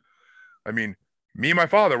big. I mean, me and my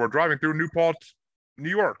father were driving through New Paltz, New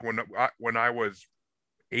York when I was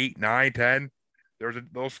 8, 9, 10. There was a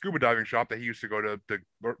little scuba diving shop that he used to go to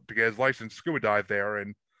get his license scuba dive there,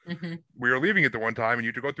 and Hmm. we were leaving it the one time, and you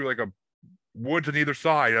had to go through like a woods on either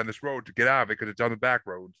side on this road to get out of it because it's on the back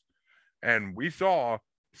roads. And we saw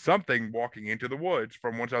something walking into the woods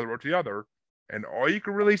from one side of the road to the other, and all you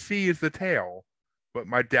could really see is the tail. But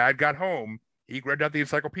my dad got home, he grabbed out the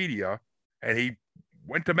encyclopedia, and he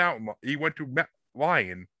went to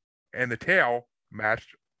lion, and the tail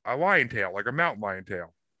matched a lion tail, like a mountain lion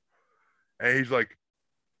tail. And he's like,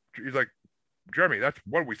 Jeremy, that's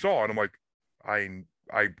what we saw. And I'm like,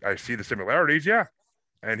 I see the similarities, yeah.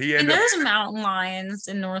 And he I mean, ended up, there's mountain lions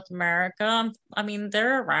in North America. I mean,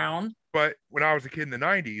 they're around. but when I was a kid in the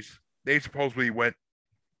 90s, they supposedly went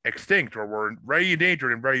extinct or were very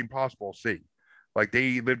endangered and very impossible to see. Like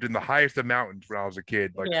they lived in the highest of mountains when I was a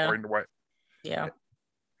kid, like Yeah. according to what. Yeah.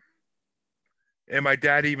 And my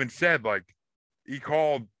dad even said, like, he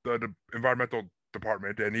called the environmental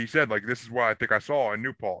department and he said, like, this is what I think I saw in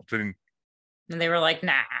New Paltz. And And they were like,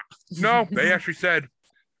 nah. no, they actually said,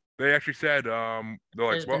 they're like,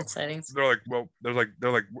 There's well, been sightings.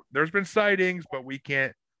 there's been sightings, but we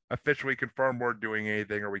can't officially confirm we're doing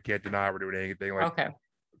anything or we can't deny we're doing anything. Like, Okay.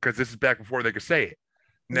 because this is back before they could say it.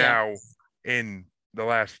 Yeah. Now, in the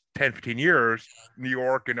last 10, 15 years, New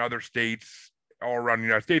York and other states all around the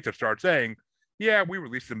United States have started saying, yeah, we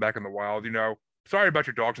released them back in the wild. Sorry about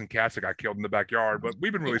your dogs and cats that got killed in the backyard, but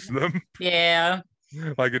we've been releasing them. Yeah.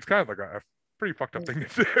 Like, it's kind of like a pretty fucked up thing to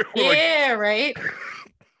do. Like, Yeah, right.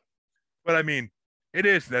 but I mean, it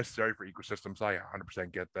is necessary for ecosystems. I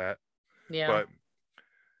 100% get that. Yeah. But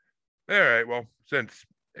all right, well, since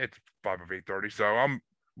it's 8:30, so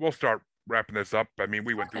we'll start wrapping this up. I mean,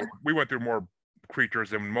 we went through more creatures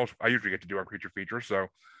than most I usually get to do on creature features, so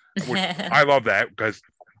which I love that because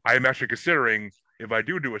I am actually considering if I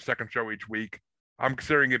do a second show each week, I'm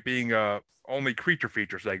considering it being a only creature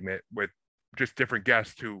feature segment with just different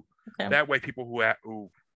guests who that way people who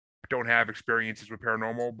don't have experiences with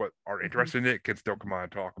paranormal but are interested in it can still come on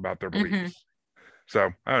and talk about their beliefs.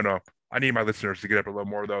 So I don't know. I need my listeners to get up a little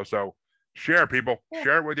more though. So share, people.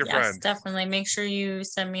 Share it with your friends. Definitely. Make sure you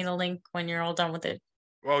send me the link when you're all done with it.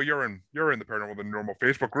 Well, you're in the Paranormal the Normal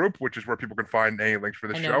Facebook group, which is where people can find any links for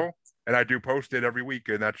the show. And I do post it every week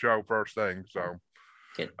in that show first thing. So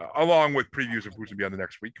along with previews of who's gonna be on the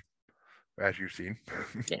next week, as you've seen.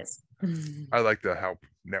 Yes. I like to help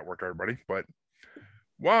network everybody, but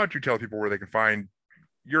why don't you tell people where they can find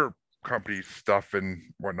your company's stuff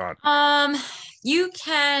and whatnot? You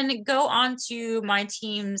can go onto my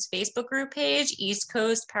team's Facebook group page, East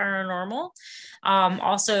Coast Paranormal.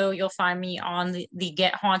 Also, you'll find me on the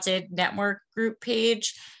Get Haunted Network group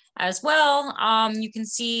page as well. You can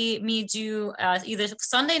see me do either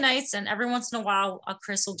Sunday nights and every once in a while,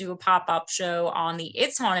 Chris will do a pop-up show on the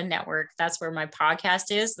It's Haunted Network. That's where my podcast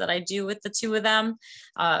is that I do with the two of them,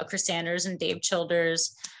 Chris Sanders and Dave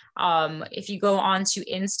Childers. If you go on to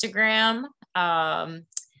Instagram, _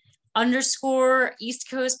 East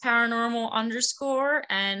Coast Paranormal _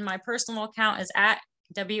 and my personal account is at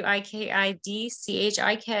WIKIDCHIK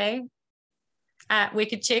at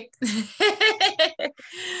Wicked Chick.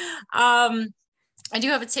 I do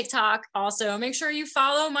have a TikTok also. Make sure you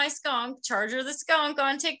follow my skunk, Charger the Skunk,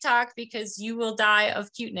 on TikTok because you will die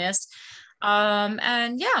of cuteness.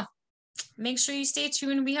 And yeah, make sure you stay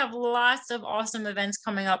tuned. We have lots of awesome events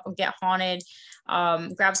coming up. We'll Get Haunted.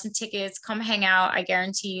 Grab some tickets, come hang out. I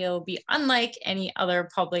guarantee it'll be unlike any other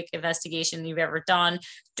public investigation you've ever done.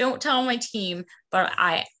 Don't tell my team, but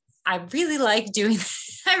I really like doing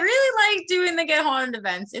the Get Haunted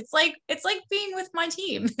events. It's like being with my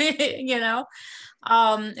team,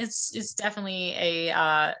 it's definitely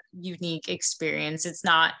a unique experience. It's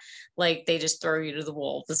not like they just throw you to the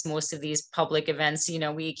wolves. Most of these public events,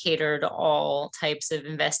 we cater to all types of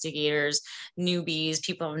investigators, newbies,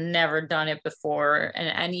 people have never done it before,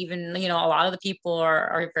 and even a lot of the people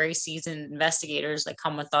are very seasoned investigators that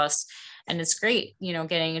come with us. And it's great,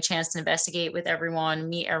 getting a chance to investigate with everyone,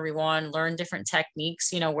 meet everyone, learn different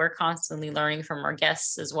techniques. We're constantly learning from our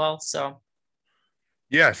guests as well. So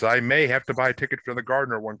yes, I may have to buy a ticket for the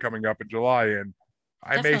Gardner one coming up in July, and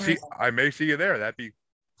I may see you there. That'd be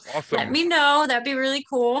awesome. Let me know. That'd be really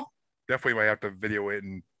cool. Definitely might have to video it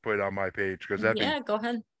and put it on my page because go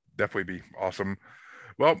ahead. Definitely be awesome.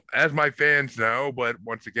 Well, as my fans know, but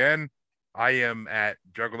once again, I am at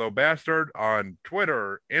Juggalo Bastard on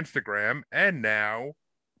Twitter, Instagram, and now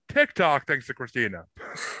TikTok, thanks to Christina.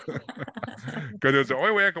 Because it was the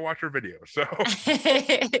only way I could watch her videos. So,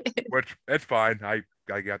 which it's fine. I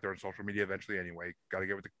gotta get out there on social media eventually anyway. Gotta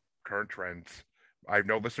get with the current trends. I have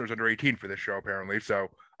no listeners under 18 for this show apparently, so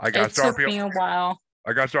I gotta start appealing. It took me a while.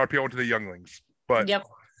 I gotta start appealing to the younglings, but yep.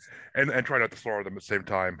 And try not to slaughter them at the same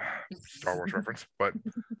time. Star Wars reference, but.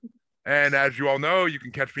 And as you all know, you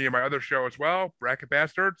can catch me in my other show as well, Bracket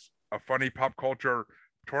Bastards, a funny pop culture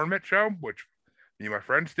tournament show, which me and my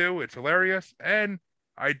friends do. It's hilarious. And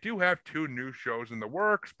I do have 2 new shows in the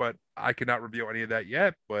works, but I cannot reveal any of that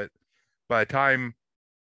yet. But by the time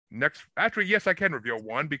yes, I can reveal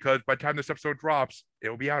one because by the time this episode drops,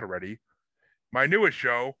 it'll be out already. My newest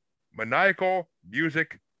show, Maniacal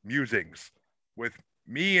Music Musings, with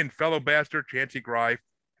me and fellow bastard Chancey Grife,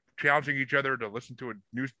 challenging each other to listen to a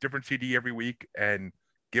different CD every week and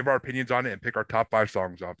give our opinions on it and pick our top 5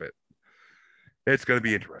 songs off it. It's going to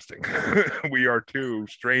be interesting. We are 2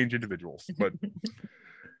 strange individuals, but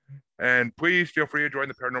and please feel free to join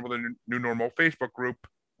the Paranormal the New Normal Facebook group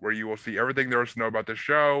where you will see everything there is to know about the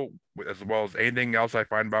show, as well as anything else I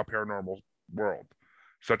find about paranormal world,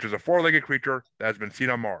 such as a four-legged creature that has been seen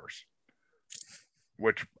on Mars,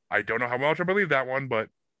 which I don't know how much I believe that one, but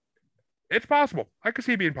it's possible. I could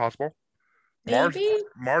see it being possible. Maybe.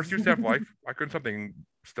 Mars used to have life. Why couldn't something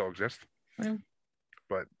still exist?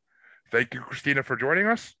 But thank you, Christina, for joining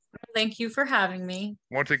us. Thank you for having me.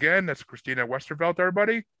 Once again, that's Christina Westervelt,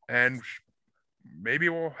 everybody. And maybe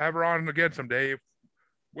we'll have her on again someday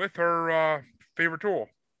with her favorite tool,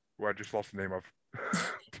 who I just lost the name of.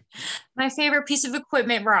 My favorite piece of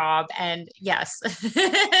equipment, Rob. And yes.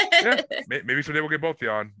 Yeah, maybe someday we'll get both of you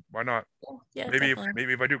on. Why not? Yeah, maybe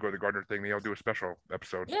if I do go to the Gardner thing, maybe I'll do a special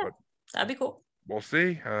episode. Yeah, but that'd be cool. We'll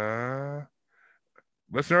see.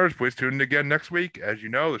 Listeners, please tune in again next week. As you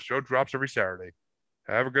know, the show drops every Saturday.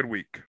 Have a good week.